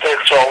 where the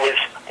stakes are always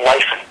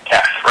life and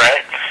death,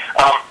 right?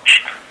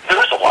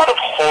 There's a lot of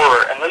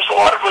horror, and there's a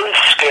lot of really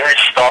scary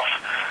stuff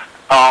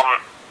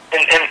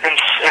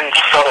in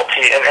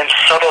subtlety, and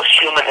subtle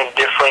human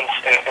indifference,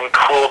 and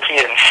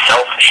cruelty, and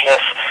selfishness.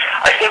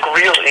 I think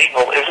real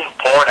evil isn't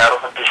born out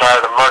of a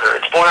desire to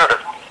murder. It's born out of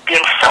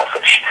being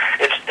selfish.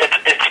 It's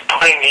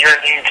putting your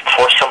needs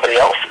before somebody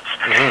else's.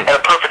 Mm-hmm. And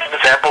a perfect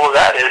example of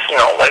that is, you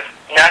know, like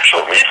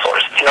natural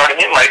resources. You know what I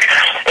mean? Like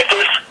if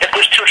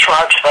there's two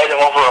tribes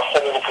fighting over a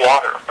hole of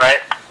water, right?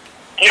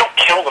 You don't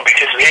kill them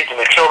because you hate them.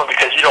 You kill them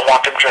because you don't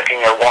want them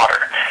drinking their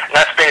water. And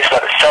that's based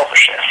out of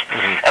selfishness.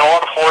 Mm-hmm. And a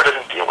lot of horror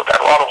doesn't deal with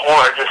that. A lot of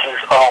horror just is,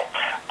 oh,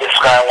 this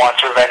guy wants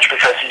revenge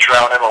because he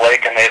drowned in the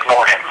lake and they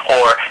ignore him.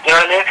 Or, you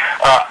know what I mean?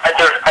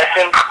 I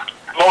think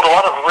explode a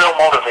lot of real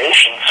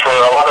motivations for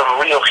a lot of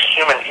real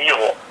human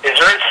evil. It's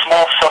very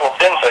small, subtle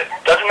things that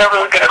doesn't ever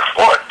really get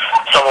explored.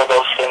 Some of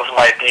those things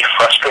might be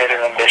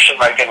frustrated ambition,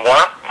 like in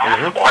Worm,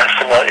 or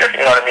Unfamiliar,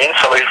 you know what I mean?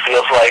 Somebody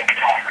feels like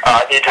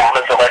they didn't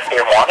live the life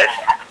they wanted.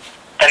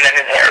 And then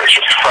in Air, it's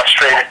just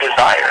frustrated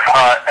desire,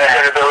 and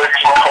an ability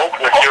to cope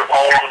with your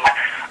own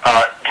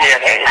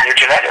DNA and your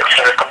genetics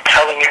that are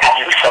compelling you to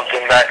do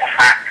something that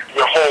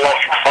your whole life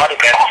you fought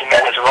against and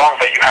that is wrong,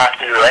 but you have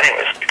to do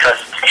anyways because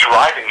it's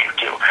driving you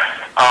to.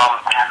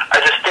 I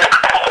just think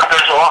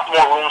there's a lot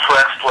more room for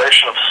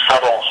exploration of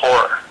subtle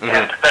horror,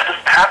 and that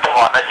doesn't happen a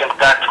lot. I think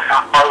that's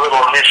our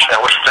little niche that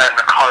we're starting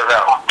to carve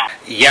out.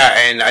 Yeah,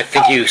 and I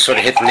think you sort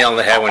of hit the nail on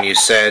the head when you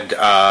said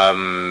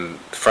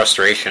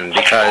frustration,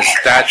 because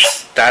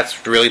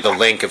that's really the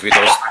link of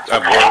those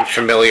of Worm,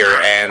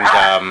 Familiar, and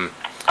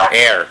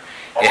Air.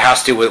 It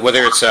has to,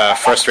 whether it's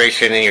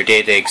frustration in your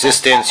day-to-day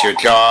existence, your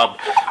job,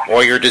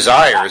 or your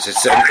desires.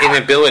 It's an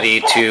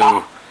inability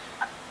to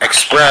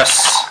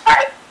express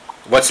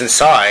what's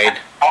inside,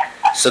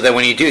 so that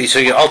when you do, so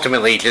you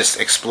ultimately just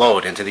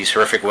explode into these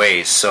horrific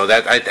ways. So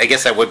that I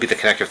guess that would be the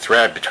connective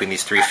thread between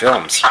these three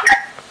films.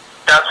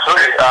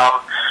 Absolutely.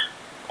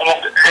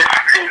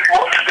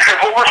 Because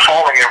what we're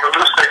calling it, we're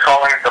loosely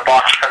calling it the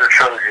Box Cutter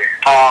Trilogy.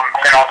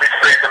 And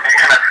obviously the main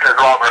connection is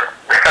Robert.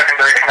 The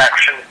secondary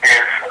connection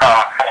is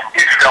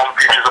each film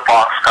features a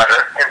box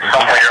cutter in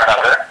some way or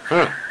another.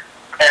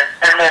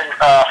 And then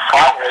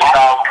finally,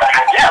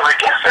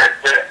 like you said,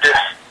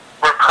 this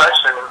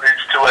repression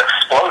leads to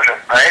explosion,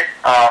 right?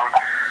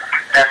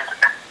 And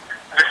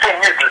the thing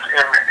is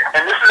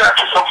and this is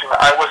actually something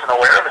that I wasn't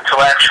aware of until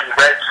I actually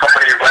read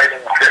somebody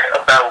writing this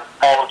about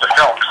all of the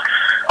films.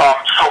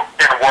 So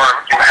in Worm,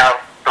 you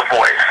have the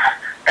voice,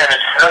 and in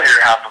Familiar,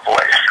 you have the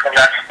voice, and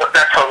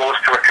that's how those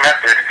two are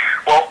connected.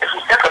 Well, if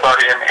you think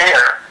about it, in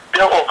Air,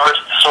 Bill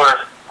sort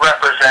of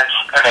represents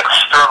an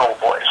external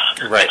voice.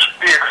 Right. It's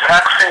the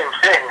exact same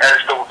thing as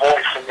the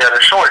voice in the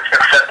other shorts,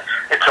 except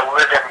it's a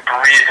living,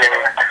 breathing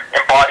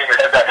embodiment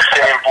of that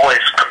same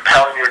voice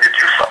compelling you to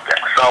do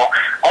something. So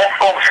all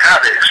films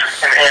have it. It's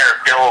just in Air,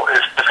 Bill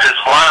is the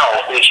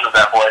visualization of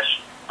that voice.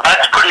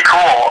 That's pretty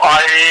cool.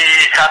 I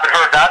haven't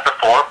heard that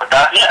before, but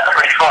that's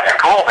pretty fucking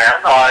cool, man.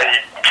 I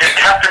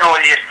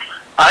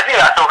think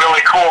that's a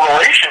really cool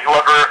relation.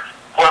 Whoever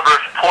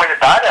pointed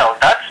that out,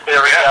 that's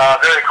very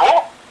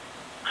cool.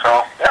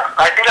 So yeah,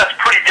 I think that's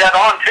pretty dead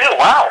on too.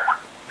 Wow.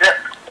 Yeah.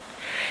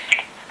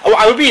 Oh,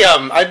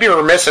 I'd be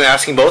remiss in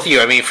asking both of you.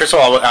 I mean, first of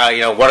all,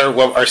 what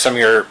are some of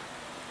your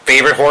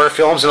favorite horror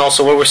films, and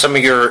also what were some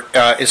of your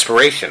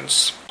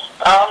inspirations?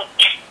 I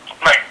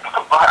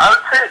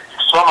would say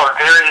from a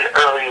very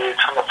early age,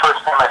 from the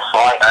first time I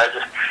saw it, I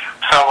just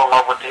fell in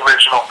love with the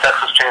original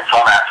Texas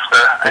Chainsaw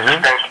Massacre. I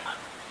just think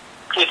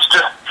it's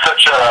just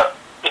such a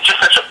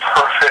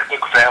perfect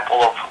example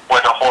of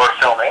what a horror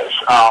film is.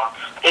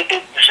 It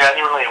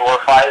genuinely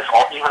horrifies,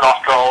 even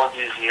after all of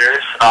these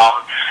years.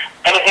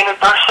 And it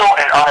does so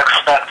in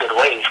unexpected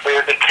ways.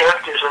 The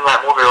characters in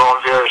that movie are all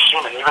very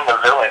human, even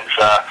the villains.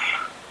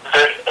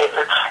 They're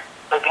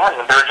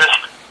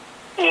just...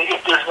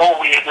 There's no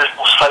weird, there's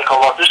no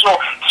psychological, there's no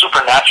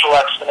supernatural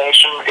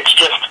explanation. It's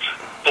just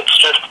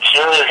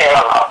purely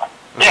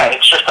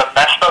it's just a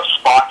messed up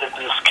spot that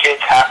these kids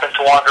happen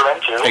to wander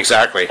into.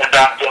 Exactly. And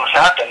bad things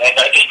happen. And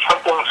I just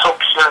something so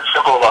pure and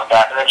simple about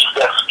that. And then just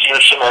the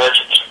execution, and it's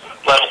just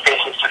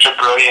Leatherface is such a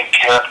brilliant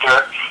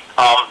character.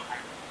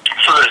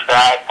 So there's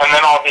that. And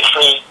then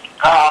obviously,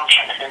 I'm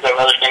trying to think of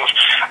other things.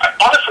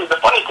 Honestly,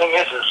 the funny thing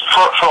is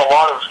for a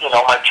lot of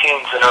my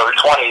teens and early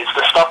 20s,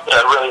 the stuff that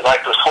I really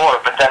liked was horror.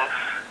 But then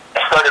I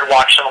started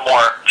watching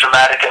more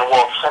dramatic and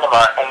world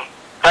cinema, and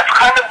that's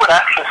kind of what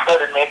actually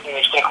started making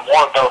me think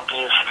more about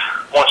these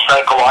more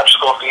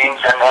psychological themes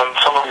and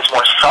some of these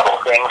more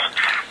subtle things.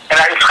 And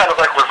it's kind of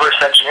like reverse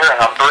engineering.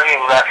 I'm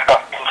bringing that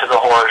stuff into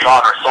the horror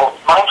genre. So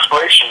my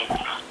inspiration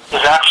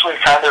is actually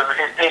kind of,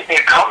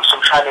 it comes from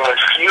trying to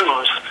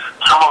infuse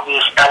some of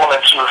these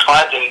elements you would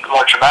find in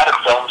more dramatic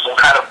films and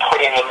kind of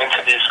putting them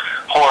into these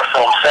horror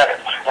film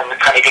settings and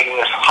kind of getting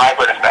this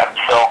hybrid effect.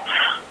 So,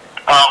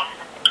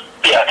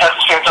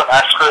 Texas Chainsaw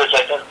Massacre is,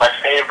 I think, my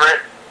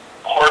favorite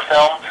horror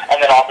film, and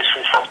then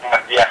obviously something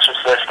like The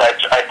Exorcist,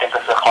 I think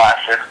is a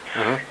classic.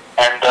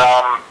 And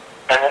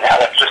then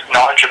that's just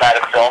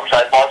non-dramatic films.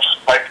 I love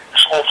like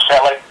this whole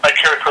set, like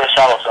Terry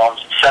Kurosawa films,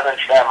 Seven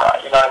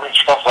Samurai, you know what I mean,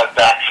 stuff like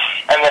that.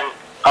 And then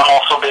I'm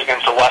also big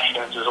into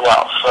westerns as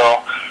well.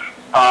 So,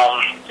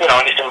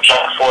 anything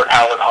John Ford,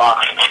 Howard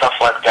Hawks, and stuff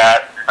like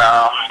that.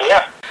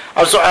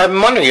 So I'm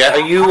wondering, are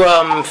you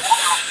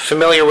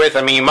familiar with?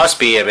 I mean, you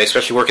must be,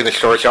 especially working the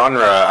short film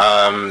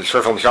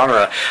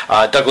genre.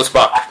 Douglas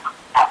Buck.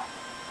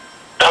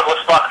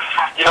 Douglas Buck.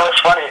 It's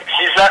funny.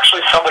 He's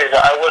actually somebody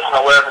that I wasn't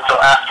aware of until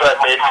after I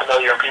made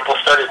Familiar, and people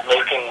started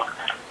making.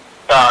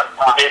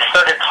 They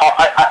started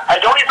I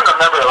don't even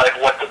remember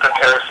what the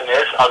comparison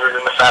is, other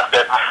than the fact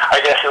that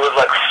I guess it was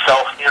like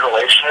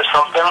self-mutilation or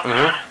something.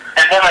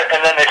 And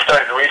then they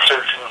started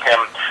researching him.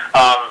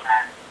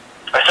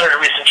 I I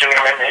started researching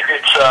him, and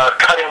it's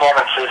Cutting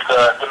Moments is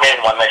the main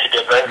one that he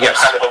did, right? Yes.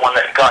 That's kind of the one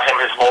that got him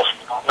his most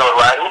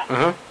notoriety.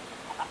 Mm-hmm.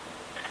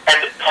 And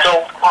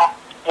so,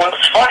 what's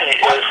funny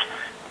is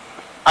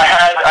I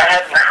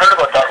hadn't heard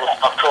about that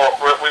until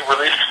we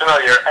released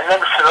Familiar, and then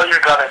Familiar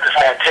got into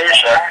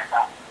Fantasia,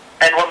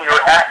 and when we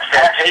were at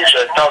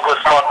Fantasia,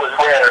 Douglas Monk was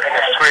there in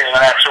the screen, and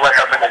I actually went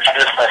up and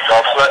introduced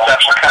myself, so that's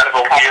actually kind of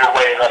a weird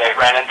way that I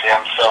ran into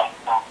him, so...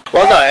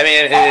 Well, no, I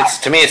mean,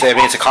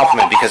 it's a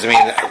compliment because, I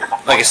mean,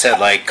 like I said,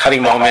 like,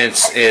 Cutting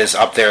Moments is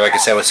up there, like I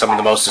said, with some of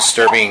the most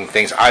disturbing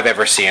things I've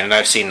ever seen, and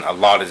I've seen a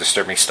lot of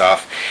disturbing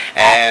stuff,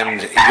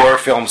 and your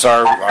films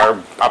are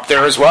up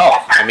there as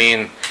well. I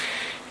mean,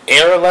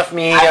 Air left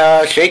me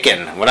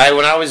shaken. When I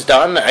was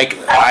done, I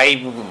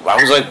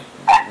was like,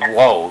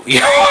 whoa, you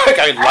know, like,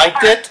 I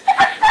liked it,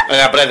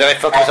 but then I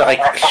felt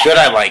like, should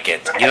I like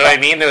it? You know what I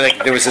mean?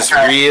 There was this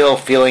real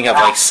feeling of,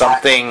 like,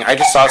 something, I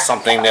just saw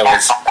something that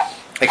was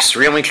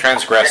extremely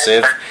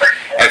transgressive,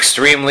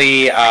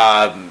 extremely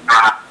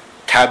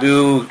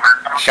taboo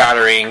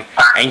shattering,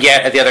 and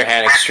yet, at the other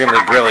hand, extremely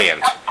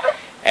brilliant.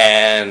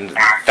 And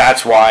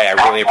that's why I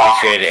really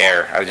appreciated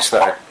Air. I just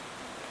thought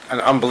an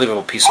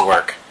unbelievable piece of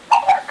work.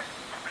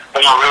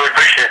 But I really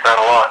appreciate that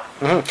a lot.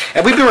 Mm-hmm.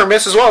 And we'd be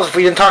remiss as well if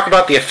we didn't talk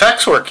about the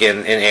effects work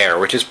in Air,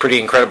 which is pretty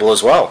incredible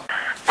as well.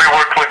 We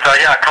worked with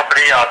a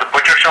company, The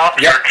Butcher Shop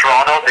here in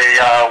Toronto. They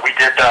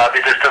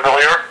did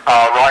Familiar.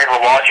 Ryan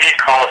Lawaji,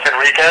 Carlos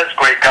Enriquez,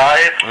 great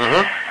guys.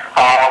 Mm-hmm.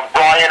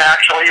 Ryan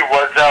actually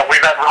was.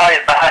 We met Ryan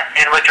back.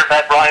 Me and Richard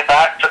met Ryan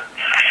back. Took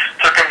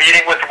a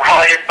meeting with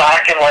Ryan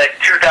back in like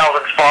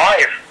 2005.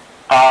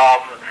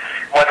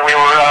 When we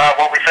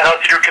set out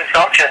to do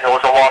Consumption, there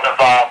was a lot of.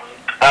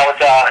 That was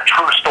a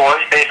true story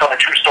based on a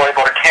true story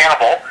about a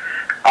cannibal.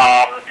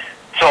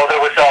 So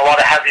there was a lot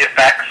of heavy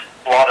effects,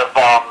 a lot of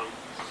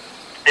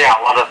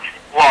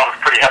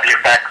pretty heavy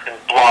effects and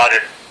blood,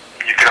 and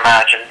you can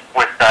imagine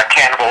with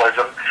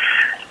cannibalism.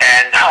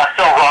 And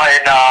so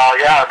Ryan,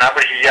 I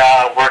remember he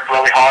worked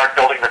really hard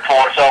building the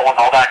torso and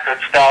all that good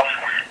stuff.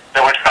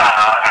 There was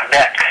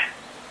neck,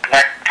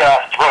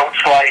 throat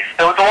slice.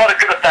 There was a lot of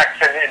good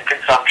effects in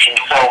Consumption.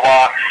 So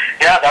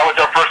that was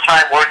our first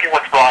time working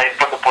with Ryan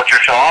from the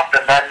Butcher Shop,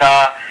 and then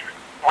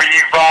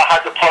we've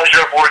had the pleasure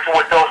of working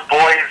with those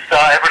boys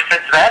ever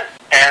since then.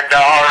 And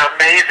our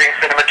amazing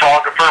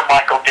cinematographer,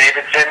 Michael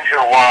Davidson, who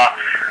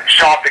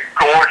shot the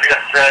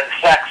gorgeous and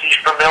sexy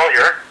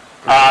Familiar,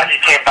 he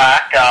came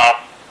back,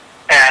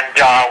 and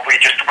we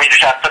just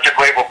had such a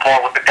great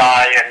rapport with the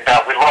guy, and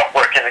we love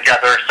working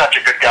together. Such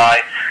a good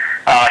guy.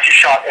 He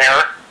shot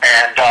Air,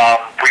 and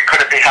we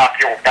couldn't be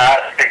happier with that.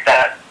 I think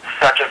that's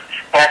such a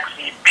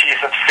sexy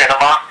piece of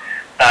cinema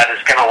that is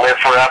going to live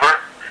forever.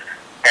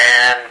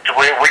 And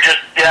we're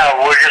just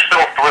so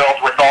thrilled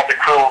with all the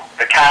crew,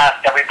 the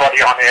cast,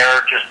 everybody on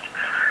Air. Just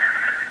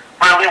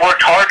really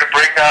worked hard to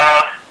bring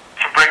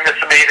this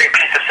amazing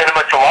piece of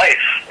cinema to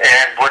life.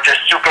 And we're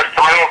just super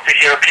thrilled to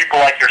hear people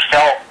like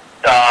yourself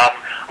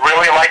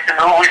really like the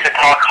movies and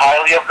talk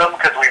highly of them,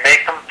 because we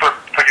make them for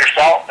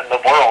yourself and the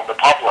world, the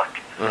public.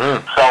 Mm-hmm.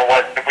 So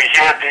when we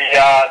hear the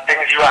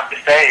things you have to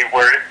say,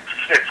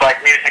 it's like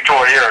music to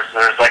our ears.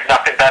 There's like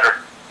nothing better.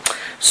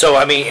 So,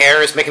 I mean,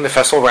 Air is making the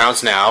festival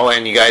rounds now,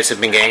 and you guys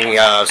have been getting,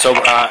 I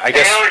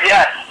guess... Air,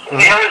 yes. Mm-hmm.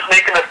 Air is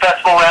making the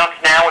festival rounds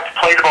now. It's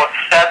played about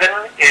 7.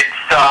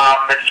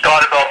 It's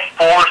got about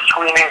 4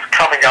 screenings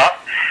coming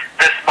up.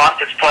 This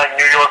month it's playing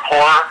New York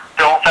Horror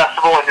Film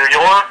Festival in New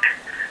York.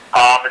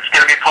 It's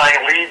going to be playing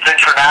Leeds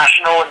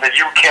International in the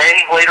UK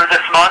later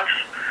this month.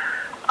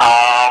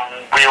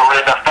 We were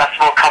in a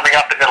festival coming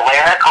up in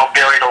Atlanta called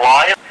Buried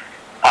Alive.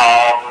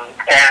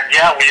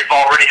 We've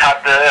already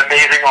had the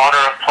amazing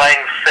honor of playing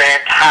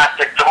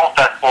fantastic film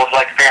festivals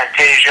like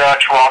Fantasia,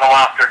 Toronto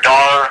After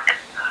Dark.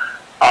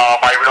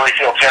 I really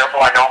feel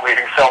terrible. I know I'm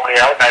leaving so many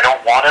out, and I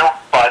don't want to,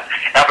 but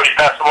every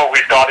festival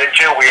we've got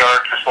into, we are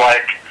just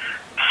like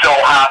so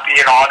happy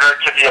and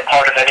honored to be a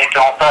part of any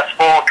film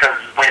festival, because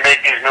we make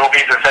these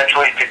movies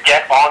essentially to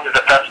get onto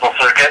the festival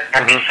circuit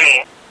and be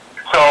seen.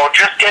 So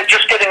just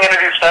getting into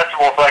these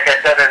festivals, like I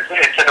said,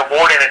 it's an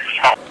award in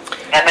itself.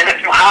 And then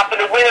if you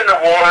happen to win an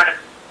award,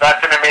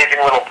 that's an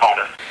amazing little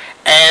bonus.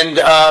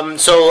 And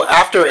so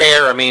after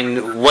Air, I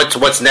mean,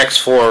 what's next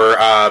for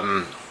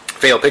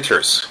Fail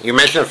Pictures? You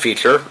mentioned a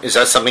feature. Is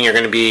that something you're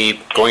going to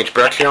be going to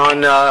production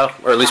on,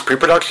 or at least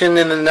pre-production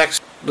in the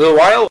next little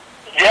while?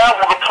 Yeah,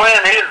 well, the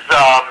plan is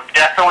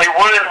definitely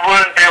we're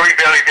in very,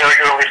 very, very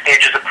early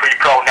stages of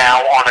pre-pro now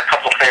on a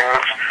couple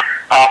things.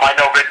 I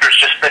know Victor's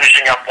just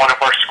finishing up one of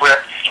our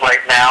scripts right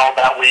now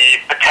that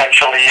we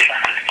potentially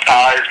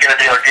is going to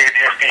be our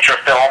debut feature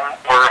film.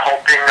 We're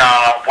hoping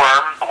the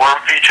Worm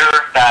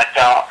feature that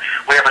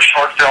we have a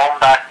short film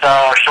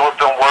our short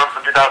film Worm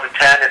from 2010.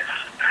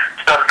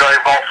 It's done very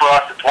well for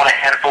us. It's won a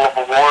handful of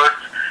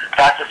awards.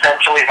 That's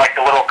essentially like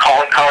the little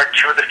calling card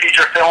to the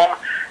feature film.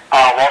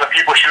 A lot of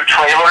people shoot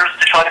trailers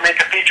to try to make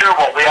a feature.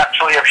 Well, we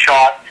actually have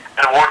shot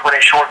an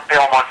award-winning short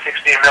film on 16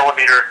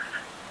 millimeter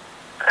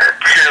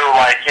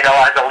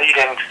as a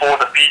lead-in for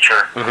the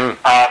feature. Mm-hmm.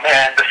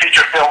 And the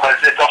feature film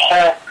it's a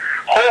whole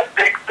whole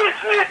big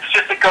business.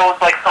 It goes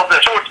like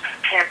something. So it's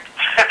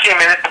 15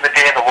 minutes of the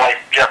day in the life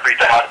of Jeffrey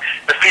Dahmer.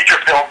 The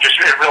feature film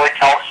it really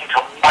tells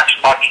into much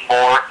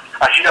more.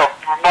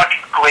 Much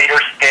greater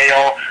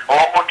scale. A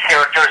lot more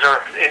characters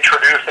are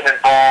introduced and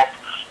involved,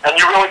 and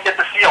you really get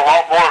to see a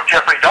lot more of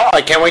Jeffrey Dahmer.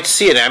 I can't wait to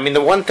see it. I mean,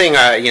 the one thing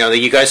that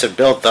you guys have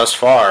built thus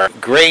far,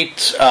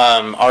 great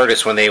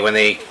artists when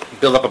they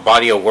build up a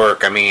body of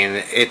work. I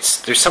mean,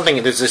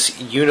 there's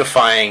this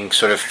unifying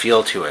sort of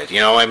feel to it.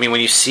 I mean,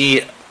 when you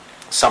see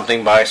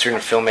something by a certain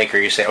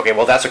filmmaker, you say, okay,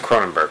 well, that's a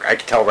Cronenberg. I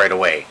can tell right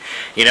away,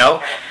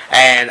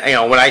 And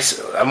when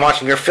I'm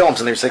watching your films,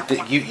 and there's like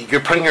you're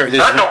putting your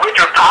that's a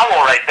Richard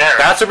Powell right there.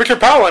 That's a Richard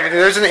Powell. I mean,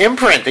 there's an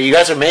imprint that you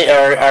guys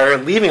are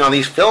leaving on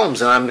these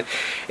films, and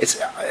it's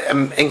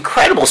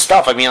incredible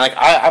stuff. I mean, like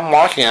I'm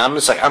watching it,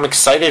 I'm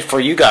excited for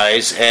you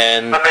guys,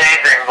 and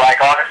amazing. Like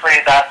honestly,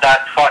 that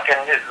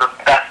fucking is the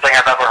best thing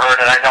I've ever heard,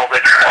 and I know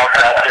Richard loves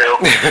that too.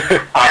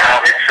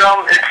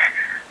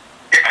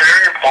 It's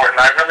very important.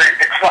 I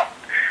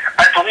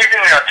believe in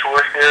the tour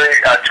theory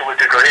to a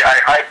degree.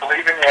 I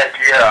believe in the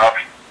idea of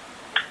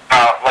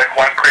like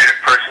one creative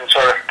person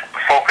sort of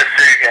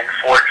focusing and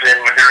forging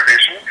their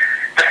vision.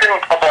 The thing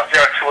about the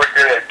tour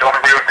theory, I don't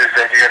agree with this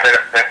idea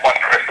that one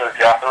person is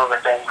the author of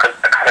a thing, because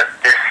it kind of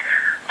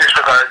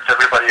disregards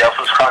everybody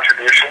else's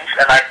contributions.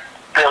 And I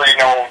really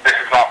know this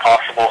is not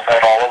possible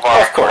without all of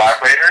our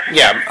collaborators.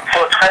 Yeah.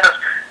 So it's kind of,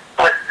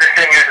 but the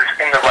thing is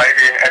in the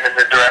writing and in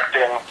the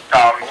directing,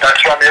 that's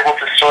where I'm able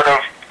to sort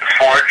of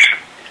forge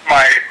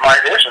my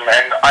vision,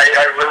 and I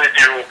really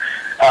do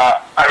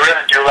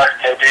like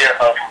the idea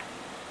of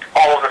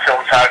all of the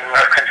films having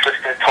a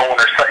consistent tone,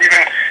 or so, even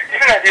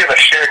the idea of a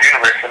shared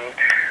universe. And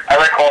I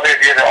like all the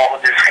idea that all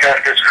of these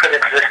characters could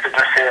exist in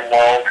the same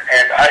world.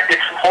 And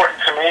it's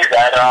important to me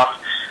that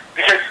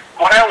because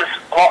when I was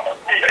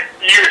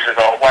years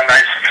ago, when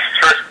I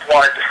first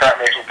wanted to start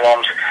making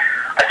films,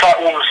 I thought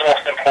what was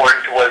most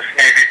important was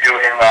maybe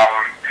doing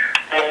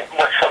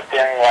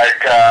something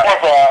like more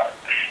of a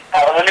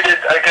limited,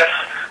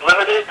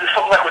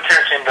 something like what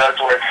Tarantino does,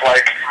 where it's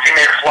like he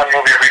makes one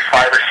movie every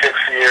 5 or 6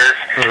 years,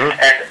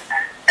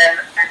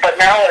 but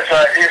now as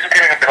I'm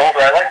getting a bit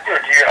older, I like the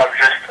idea of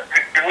just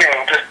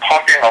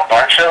pumping a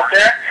bunch out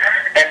there,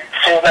 and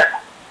so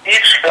that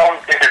each film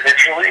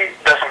individually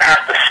doesn't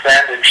have to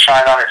stand and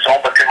shine on its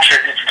own, but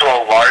contributes to a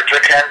larger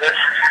canvas.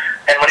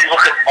 And when you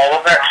look at all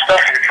of that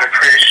stuff, you can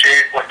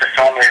appreciate what the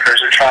filmmakers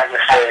are trying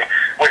to say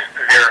with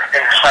their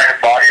entire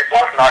body of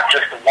work, not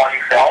just one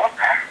film.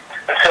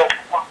 And so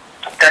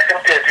I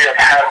think the idea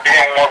of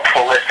being more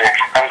prolific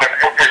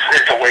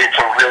is a way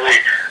to really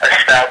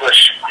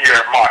establish your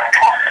mark.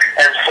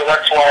 And so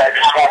that's why I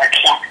just want to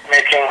keep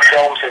making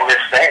films in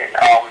this vein.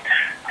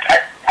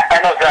 I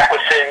know Zach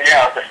was saying,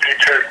 the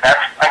future is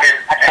next. I mean,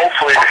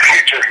 hopefully the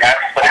future is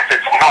next, but if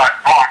it's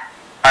not,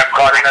 I've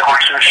got another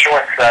 2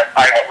 shorts that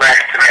I'm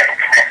ready to make.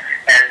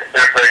 And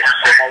they're very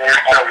similar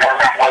to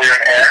Warrior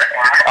and Air.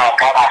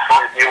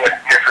 Obviously they deal with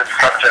different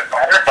subject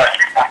matter, but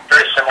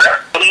very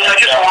similar. I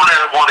just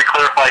want to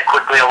clarify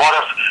quickly. A lot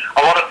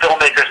of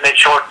filmmakers make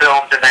short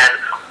films and then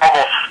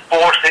almost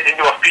force it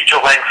into a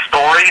feature-length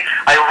story.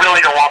 I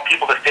really don't want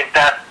people to think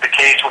that's the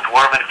case with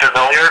Worm and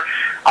Familiar.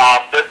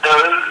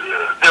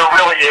 There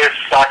really is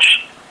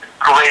such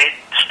great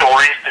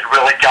stories to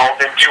really delve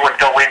into and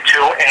go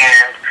into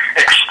and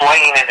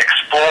explain and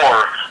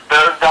explore.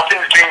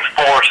 Nothing's being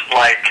forced.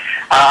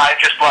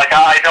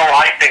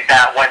 I think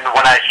that when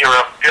I hear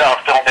of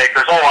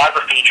filmmakers, I have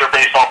a feature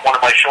based off one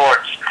of my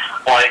shorts.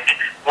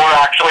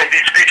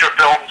 These feature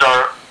films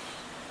were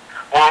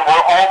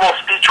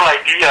almost feature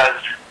ideas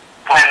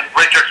when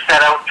Richard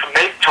set out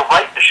to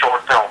write the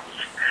short films.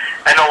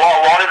 And a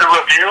lot of the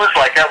reviews,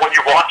 when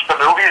you watch the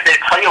movies, they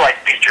play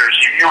like features.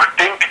 You would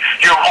think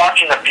you're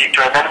watching a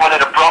feature, and then when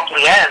it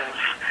abruptly ends,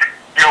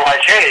 you're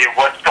like, hey,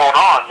 what's going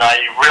on? I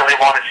really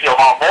want to see a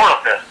lot more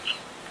of this.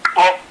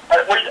 Well,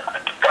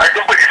 I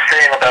think what you're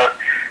saying about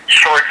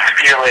shorts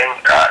feeling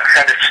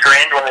kind of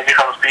strained when they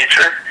become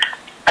features,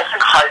 I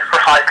think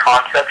high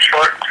concept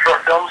short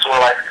films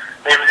where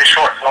maybe the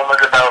short film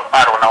is about,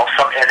 I don't know,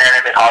 some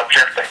inanimate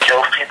object that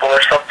kills people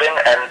or something,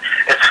 and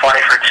it's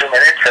funny for 2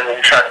 minutes, and then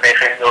you try to make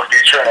it into a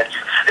feature and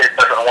it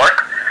doesn't work.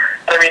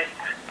 I mean,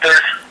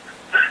 there's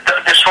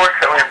the shorts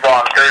that we've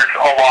done, there's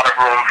a lot of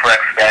room for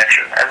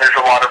expansion, and there's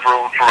a lot of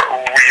room for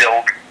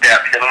real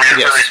depth, and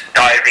really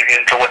diving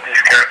into what these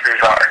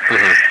characters are.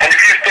 And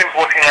if you think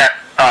looking at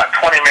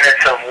 20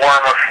 minutes of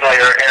Worm of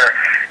Familiar Air,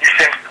 you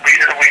think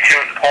we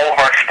can, all of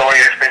our story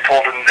has been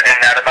told in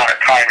that amount of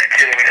time. You're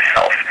kidding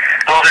yourself.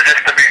 Those are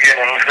just the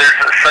beginnings. There's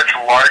such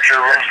larger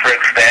room for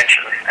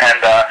expansion, and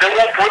they're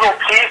like little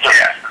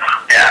teasers.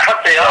 That's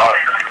what they are.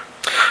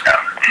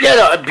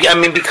 I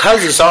mean,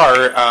 because these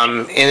are,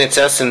 in its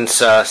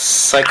essence,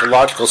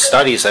 psychological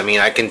studies, I mean,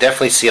 I can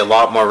definitely see a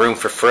lot more room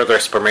for further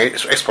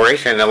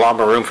exploration and a lot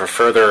more room for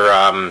further,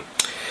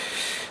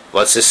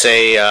 let's just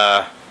say,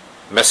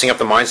 messing up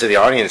the minds of the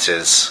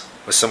audiences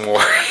with some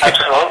more.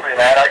 Absolutely,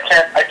 man. I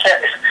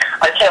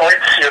can't wait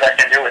to see what I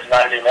can do with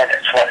 90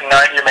 minutes.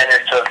 90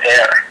 minutes of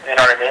air. You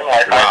know what I mean? Wow.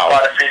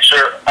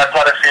 I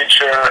bought a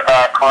feature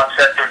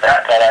concept of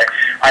that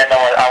I know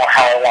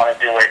how I want to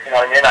do it. You know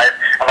what I mean?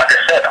 Like I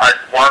said,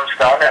 Worm's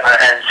done,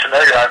 and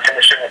Familiar, I'm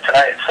finishing it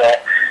tonight. So,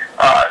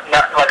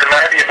 not like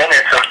 90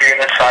 minutes of being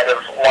inside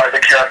of one of the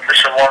characters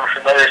from Worm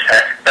and Familiar's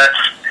head.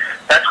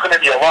 That's going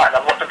to be a lot,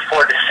 and I'm looking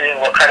forward to seeing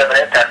what kind of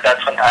an impact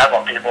that's going to have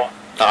on people.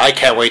 I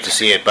can't wait to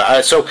see it.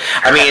 But so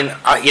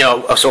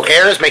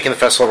Air is making the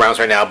festival rounds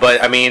right now.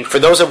 But I mean, for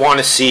those that want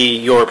to see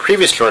your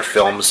previous short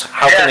films,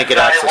 how can they get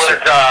access to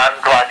it? I'm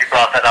glad you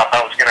brought that up.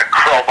 I was going to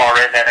crowbar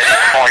in at any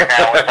point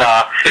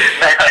now.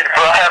 And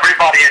for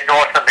everybody in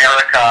North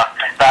America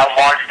that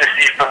wants to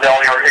see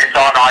Familiar, it's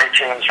on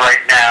iTunes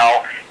right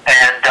now.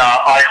 And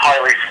I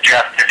highly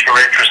suggest, if you're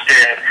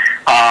interested,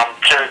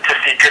 to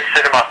see good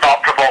cinema,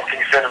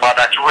 thought-provoking cinema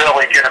that's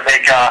really going to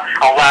make a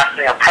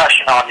lasting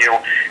impression on you.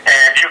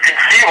 And you can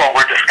see what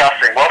we're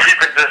discussing. What we've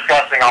been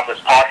discussing on this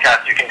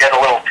podcast, you can get a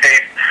little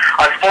taste.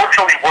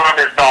 Unfortunately, Worm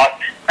is not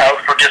out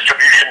for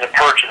distribution to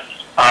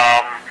purchase.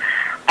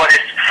 But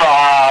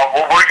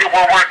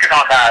we're working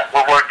on that.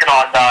 We're working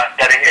on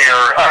getting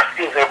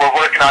we're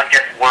working on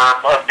getting Worm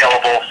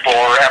available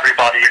for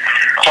everybody.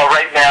 So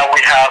right now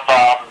we have...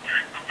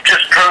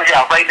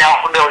 right now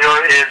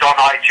Familiar is on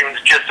iTunes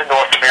just in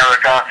North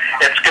America.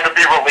 It's going to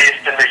be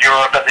released in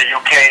Europe and the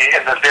UK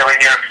in the very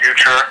near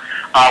future.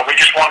 We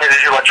just wanted to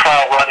do a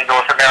trial run in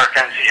North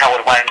America and see how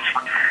it went.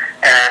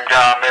 And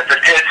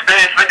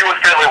it's been doing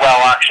fairly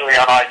well, actually,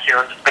 on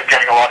iTunes. It's been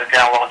getting a lot of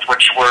downloads,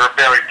 which we're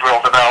very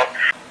thrilled about.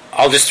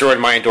 I'll just throw in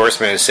my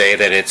endorsement and say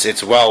that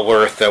it's well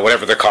worth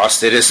whatever the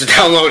cost it is to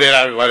download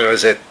it. What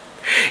was it?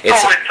 It's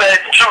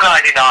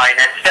 $2.99,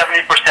 and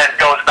 70%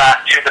 goes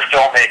back to the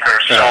filmmaker.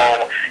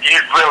 So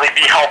you'd really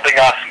be helping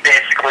us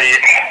basically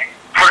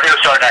produce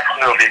our next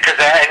movie. Because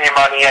any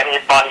money,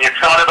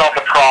 it's not about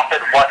the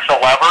profit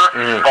whatsoever.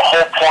 The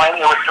whole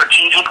point was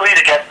strategically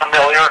to get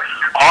Familiar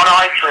on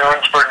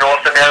iTunes for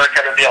North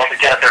America to be able to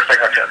get at their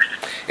fingertips.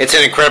 It's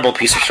an incredible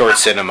piece of short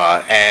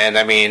cinema, and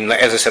I mean,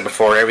 as I said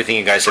before, everything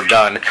you guys have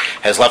done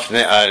has left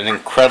an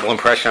incredible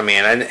impression on me.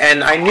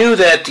 And I knew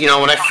that, you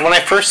know, when I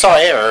first saw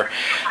Air,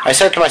 I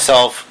said to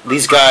myself,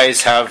 these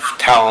guys have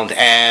talent,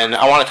 and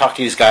I want to talk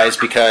to these guys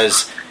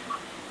because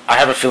I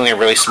have a feeling they're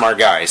really smart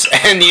guys,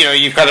 and you know,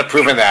 you've kind of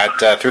proven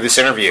that through this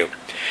interview.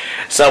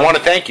 So I want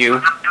to thank you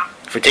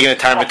for taking the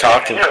time to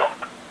talk to me.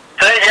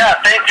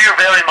 Thank you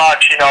very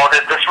much. You know,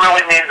 this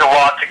really means a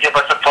lot to give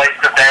us a place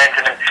to vent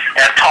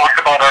and talk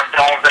about our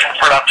films and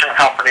production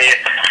company.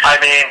 I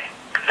mean,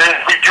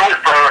 we do it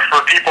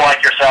for people like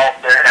yourself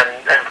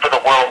and for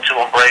the world to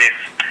embrace.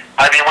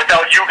 I mean,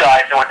 without you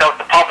guys and without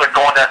the public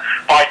going to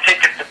buy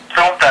tickets to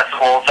film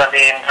festivals, I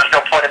mean, there's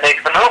no point in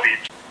making the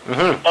movies.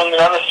 Mm-hmm. And the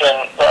other thing,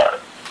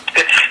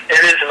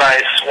 it is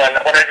nice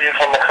whenever you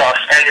come across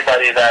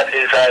anybody that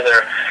is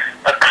either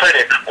a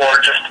critic or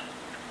just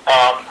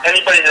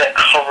anybody that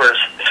covers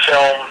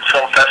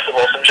film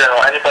festivals in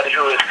general, anybody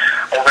who is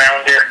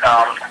around it,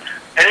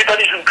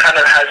 anybody who kind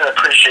of has an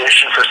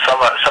appreciation for some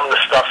of the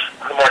stuff,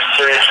 the more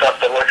serious stuff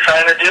that we're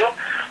trying to do,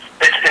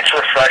 it's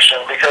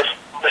refreshing, because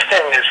the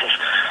thing is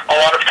a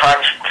lot of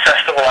times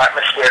festival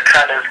atmosphere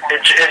kind of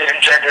it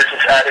engenders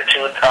this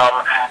attitude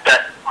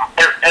that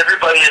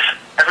everybody's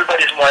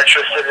more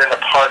interested in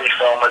the party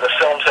film or the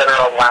films that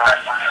are a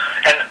laugh.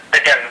 And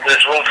again,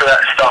 there's room for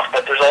that stuff,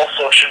 but there's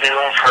also should be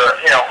room for,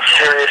 you know,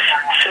 serious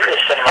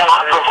cinema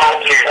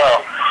as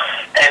well.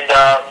 And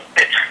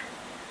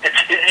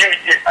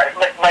I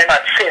might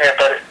not see it,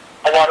 but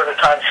a lot of the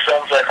times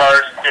films like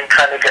ours do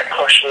kind of get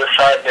pushed to the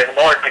side and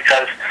ignored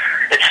because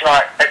it's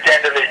not, at the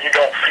end of it, you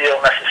don't feel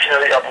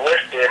necessarily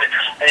uplifted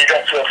and you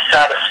don't feel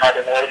satisfied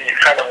in the way that you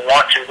kind of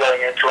want to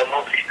going into a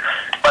movie.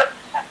 But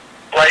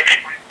like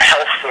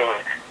health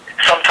food,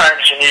 sometimes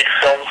you need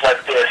films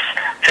like this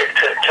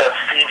to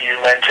feed you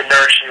and to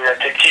nourish you and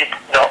to keep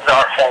the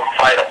art form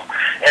vital.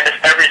 And if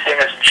everything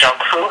is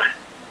junk food,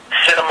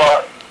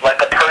 cinema,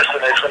 like a person,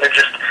 is going to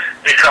just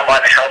become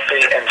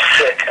unhealthy and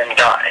sick and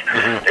die.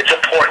 Mm-hmm. It's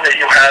important that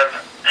you have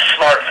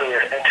smart food,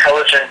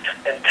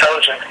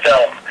 intelligent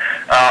film.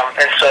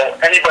 And so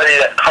anybody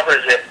that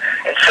covers it,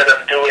 instead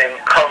of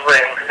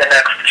covering the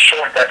next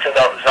short that's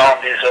about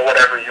zombies or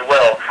whatever you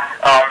will,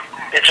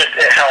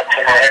 it helps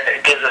and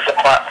it gives us a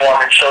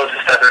platform and shows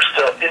us that there's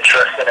still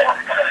interest in it.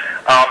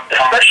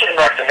 Especially in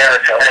North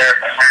America, where,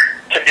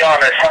 to be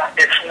honest,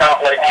 it's not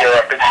like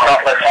Europe, it's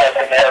not like South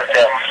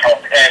America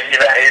and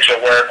even Asia,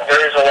 where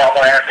there is a lot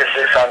more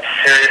emphasis on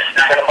serious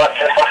cinema,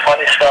 just the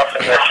funny stuff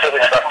and the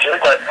silly stuff too,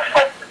 but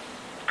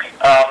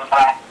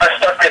our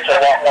stuff gets a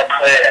lot more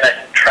play and I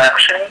think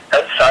traction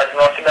outside of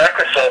North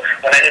America. So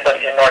when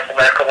anybody in North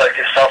America like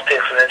yourself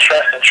takes an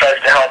interest and tries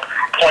to help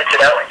point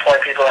it out and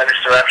point people in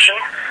this direction,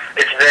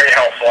 it's very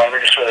helpful and we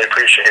just really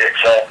appreciate it.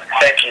 So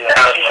thank you.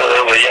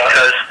 Absolutely,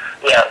 because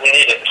we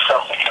need it. So.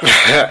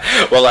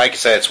 Well, like I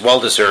said, it's well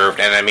deserved,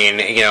 and I mean,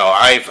 you know,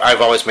 I've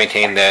always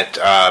maintained that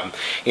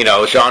you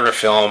know, genre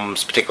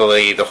films,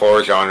 particularly the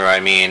horror genre, I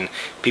mean,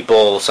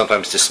 people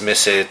sometimes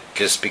dismiss it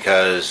just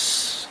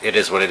because it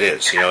is what it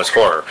is. You know, it's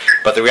horror,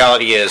 but the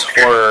reality is,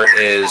 horror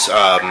is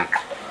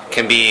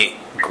can be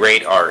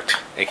great art.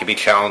 It can be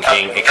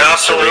challenging. It can be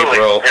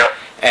cerebral.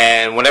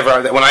 And when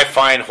I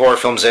find horror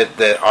films that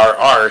are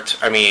art,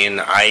 I mean,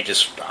 I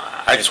just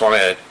want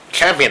to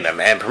champion them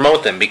and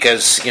promote them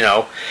because,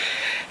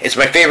 it's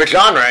my favorite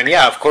genre. And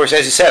yeah, of course,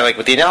 as you said, like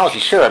with the analogy,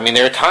 sure. I mean,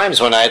 there are times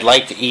when I'd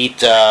like to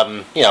eat,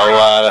 a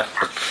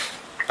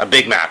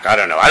Big Mac. I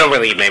don't know. I don't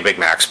really eat many Big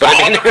Macs, but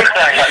I mean,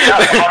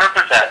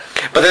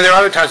 100%. But then there are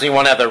other times when you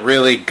want to have a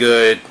really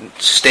good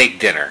steak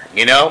dinner,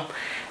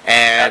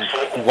 And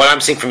Absolutely. what I'm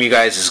seeing from you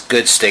guys is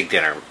good steak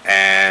dinner.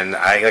 And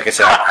like I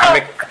said,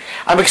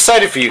 I'm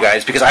excited for you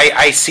guys because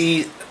I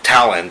see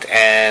talent,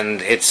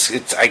 and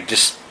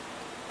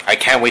I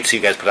can't wait to see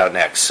you guys put out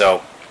next.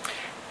 So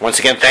once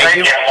again, thank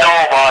you. Thank you so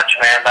much,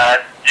 man.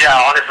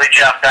 Honestly,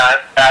 Jeff,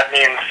 that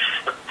means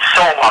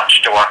so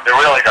much to us. It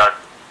really does.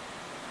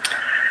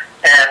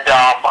 And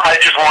I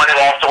just wanted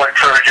to also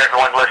encourage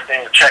everyone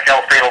listening to check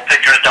out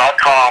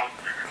fatalpictures.com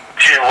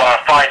to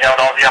find out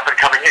all the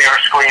up-and-coming air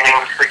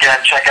screenings. Again,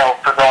 check out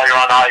Familiar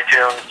on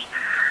iTunes.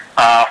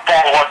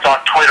 Follow us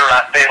on Twitter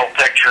at Fatal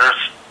Pictures.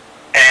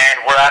 And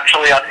we're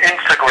actually on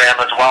Instagram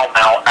as well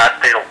now at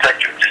Fatal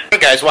Pictures. Hey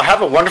guys, well,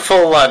 have a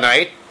wonderful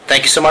night.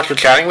 Thank you so much for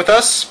chatting with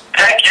us.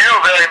 Thank you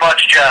very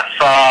much, Jeff.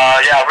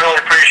 Really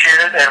appreciate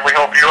it, and we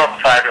hope you have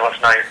a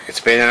fabulous night. It's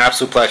been an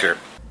absolute pleasure.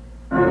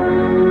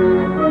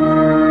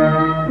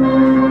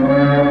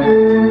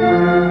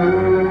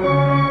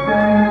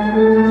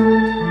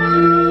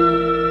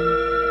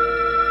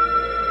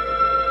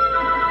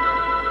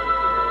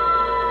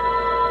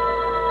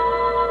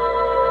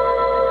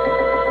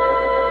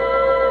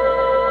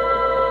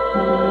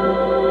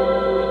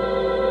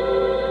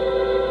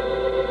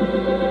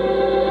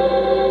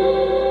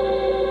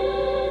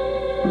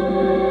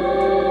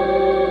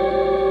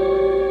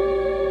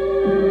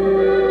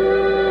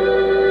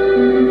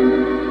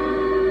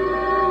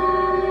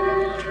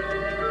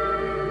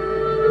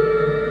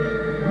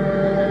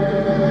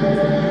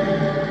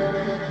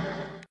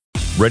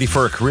 Ready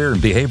for a career in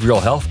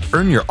behavioral health?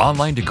 Earn your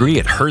online degree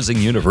at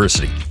Herzing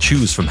University.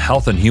 Choose from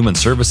health and human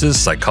services,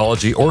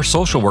 psychology, or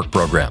social work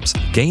programs.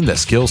 Gain the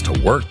skills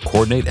to work,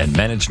 coordinate, and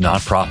manage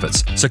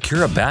nonprofits.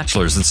 Secure a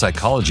bachelor's in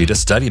psychology to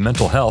study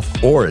mental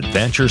health, or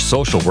advance your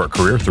social work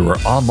career through our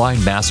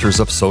online Masters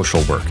of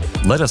Social Work.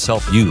 Let us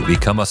help you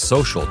become a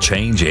social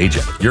change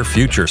agent. Your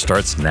future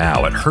starts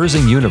now at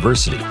Herzing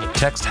University.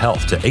 Text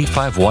HEALTH to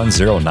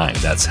 85109.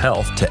 That's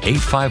HEALTH to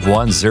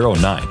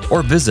 85109.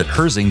 Or visit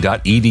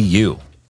herzing.edu.